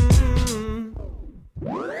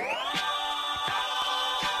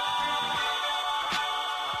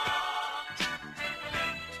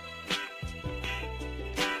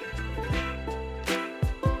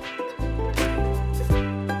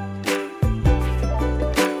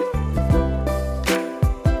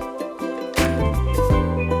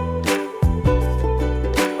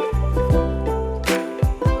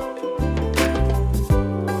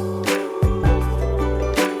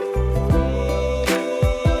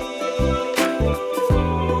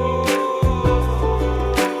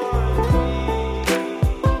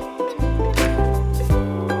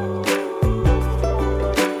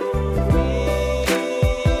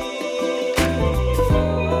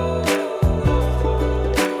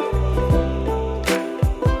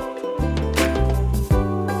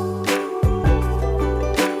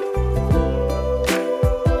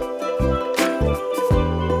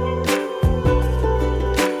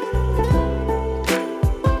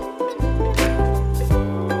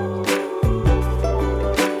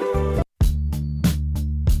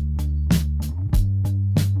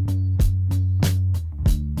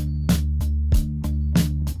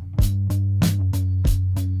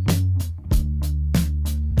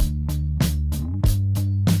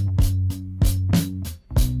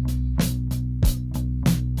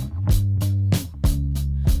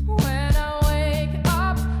 When I wake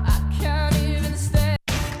up, I can't even stay.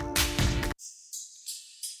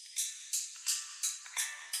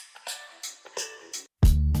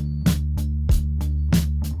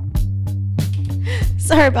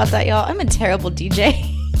 Sorry about that, y'all. I'm a terrible DJ.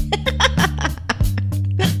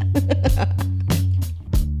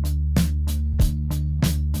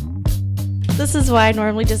 This is why I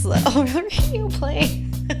normally just let all the radio play.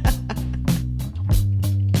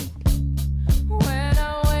 When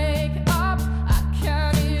I wake up, I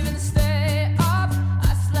can't even stay up.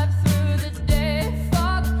 I slept through the day,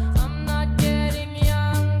 fuck, I'm not getting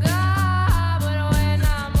younger. But when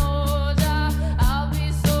I'm older, I'll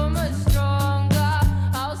be so much stronger.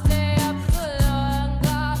 I'll stay up for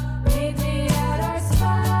longer. Meet me at our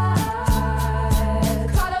spot.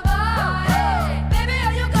 Caught a vibe. Baby,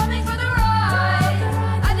 are you coming for the ride?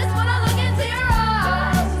 I just wanna look into your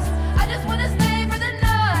eyes. I just wanna stay for the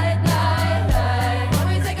night, night, night. When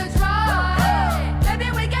we take a drive, maybe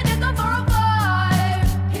we can hit the 405.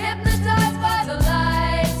 Hypnotized by the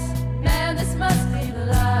lights, man, this must be the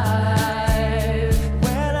life.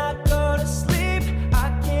 When I go to sleep, I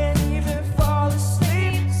can't even fall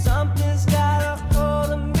asleep. Something's got a hold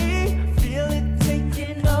of me, feel it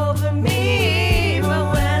taking over me.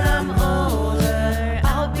 But when I'm older,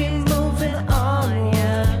 I'll be moving on,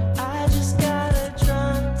 yeah. I just got a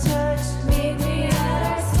drunk text. Meet me at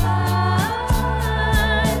our spot.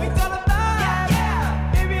 We got a vibe,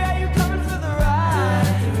 yeah. Baby, are you coming for the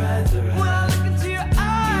ride? When I look into your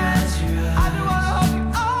eyes, I just wanna hold you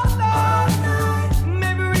all night.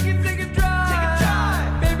 Maybe we can take a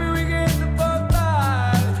drive. Maybe we can hit the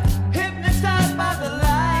 4-5. Hypnotized by the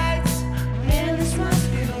lights. Man, this must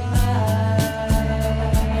be the life.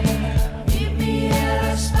 Meet me at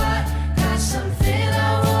our spot. Got something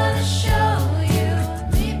I wanna show you.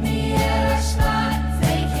 Meet me at our spot.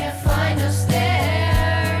 They can't find us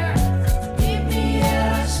there. Meet me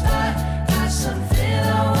at our spot. Got something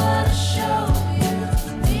I wanna show you.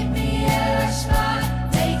 Meet me at our spot.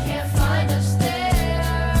 They can't find us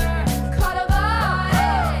there. Caught a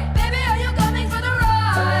vibe. Baby, are you coming for the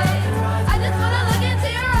ride? I just wanna look into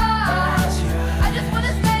your eyes. I just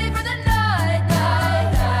wanna stay for the night, night,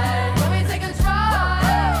 night. When we take a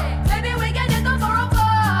drive, maybe we can hit the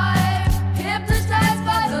 405. Hypnotized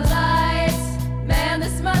by the lights, man,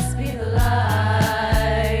 this must be the life.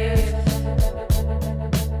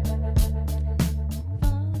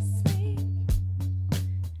 Fall asleep.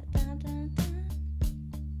 Dun, dun, dun.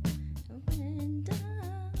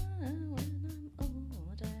 When I'm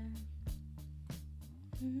older.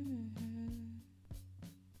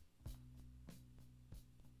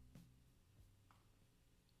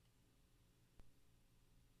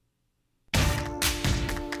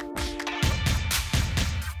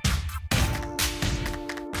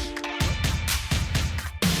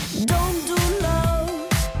 Don't do love,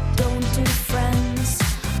 don't do friends.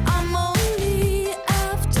 I'm only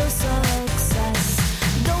after success.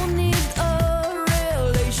 Don't need a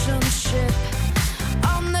relationship.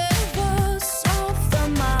 I'll never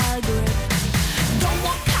soften my grip. Don't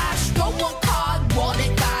want cash, don't want card. Want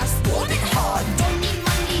it fast, want it hard. Don't need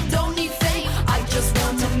money, don't need fame. I just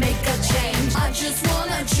want to make a change. I just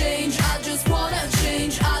wanna change. I just wanna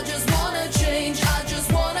change. I just wanna change. I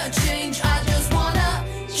just wanna change. I just wanna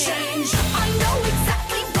change.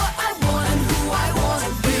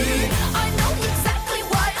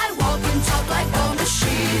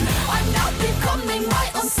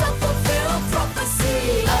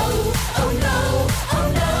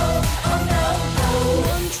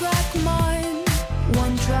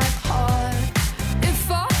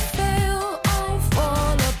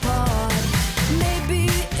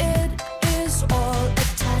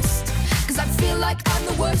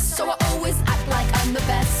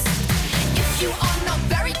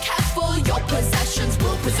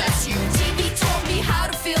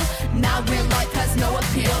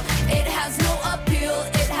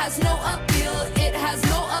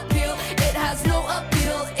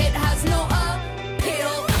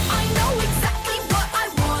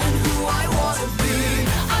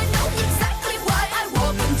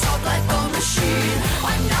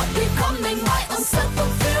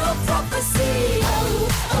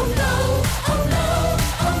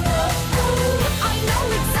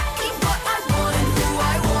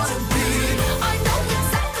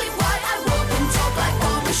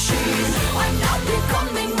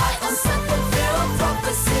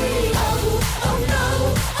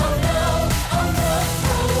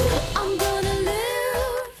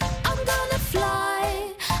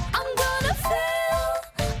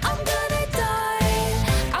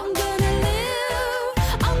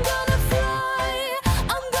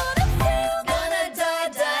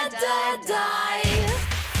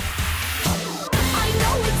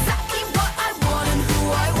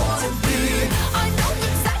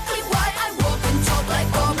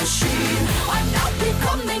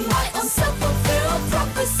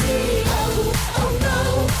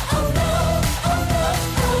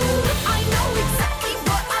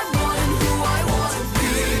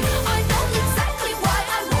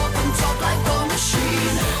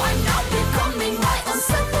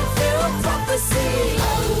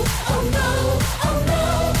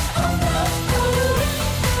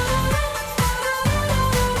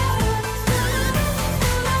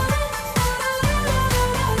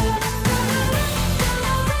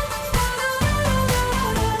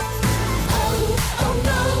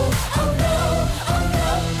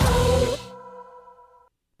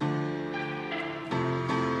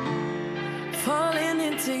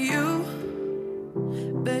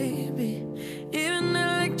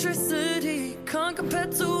 electricity. Can't compare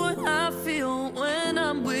to what I feel when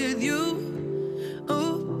I'm with you.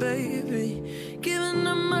 Oh, baby, giving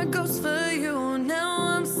up my ghost for you. Now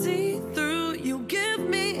I'm see-through. You give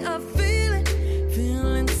me a feeling,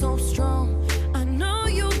 feeling so strong. I know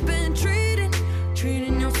you've been treating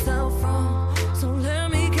yourself wrong. So let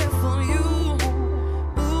me care for you.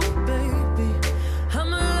 Ooh, baby,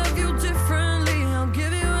 I'ma love you differently. I'll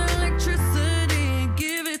give you electricity,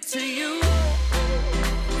 give it to you.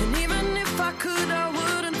 And even if I could, I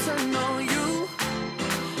wouldn't turn on you.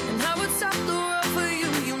 And I would stop the world for you.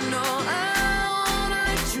 You know I wanna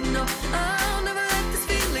let you know I'll never let this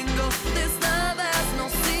feeling go. This love has no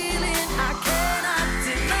ceiling, I cannot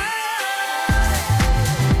deny.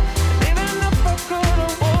 Even if I could,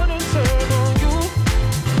 I wouldn't turn on you.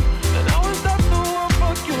 And I would stop the world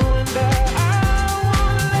for you. And I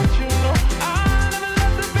wanna let you know I'll never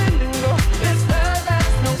let the feeling go. This love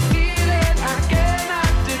has no ceiling, I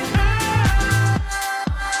cannot deny.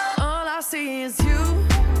 All I see is you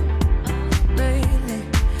lately.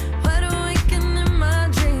 Wide awake and in my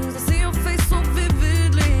dreams, I see your face so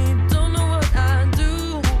vividly. Don't know what I do.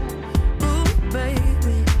 Ooh,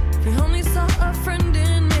 baby, if you only saw a friend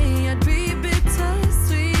in me, I'd be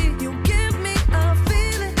bittersweet. You give me a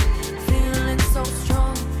feeling, feeling so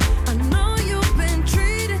strong. I know you've been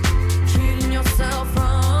treating yourself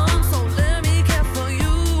wrong. So let me care for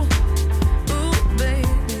you. Ooh,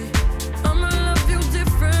 baby, I'ma love you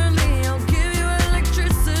differently. I'll give you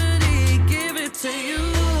electricity, give it to you.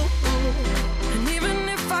 And even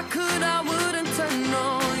if I could, I wouldn't turn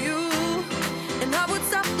on you. And I would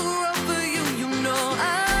stop the world for you. You know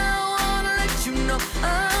I wanna let you know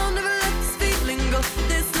I'll never let this feeling go.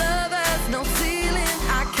 This love has no ceiling,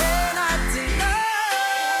 I cannot deny.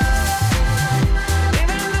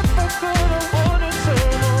 Even if I could, I wouldn't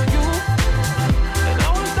turn on you. And I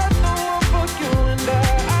would stop the world for you. And I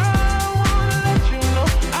wanna let you know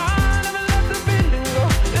I'll never let the feeling go.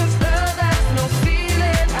 This love has no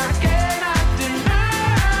ceiling, I cannot deny.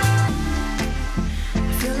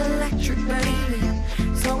 I feel electric, baby,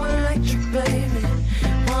 so electric, baby.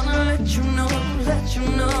 Wanna let you know.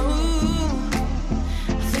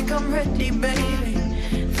 I think I'm ready, baby.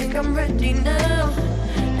 Think I'm ready now.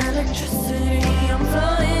 Electricity, I'm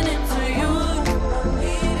flying into you.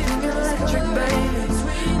 Think electric, baby,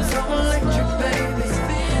 so electric, baby.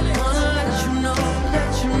 Wanna let you know.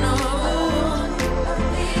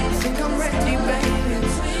 Think I'm ready, baby.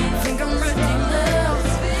 Think I'm ready now.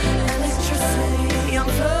 Electricity, I'm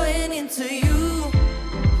flying into you.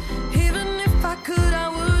 Even if I could, I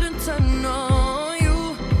wouldn't turn on you.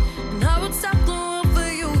 And I would stop the world for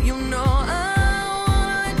you. You know I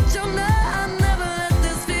wanna let you know I'll never let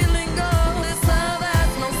this feeling go. This love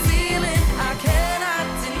has no ceiling, I cannot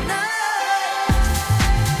deny.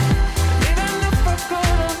 Even if I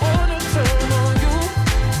could, I wouldn't turn on you.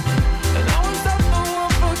 And I would stop the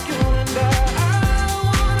world for you. And I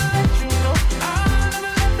wanna let you know I'll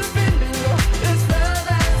never let the feeling go. This love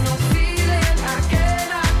has no ceiling, I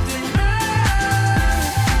cannot deny.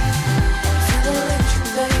 So electric,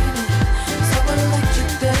 baby, so electric,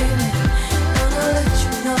 baby. Wanna let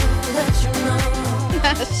you know.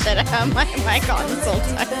 Shit, I have my mic on this whole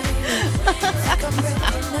time.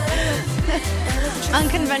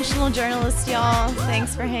 Unconventional journalist, y'all.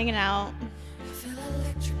 Thanks for hanging out.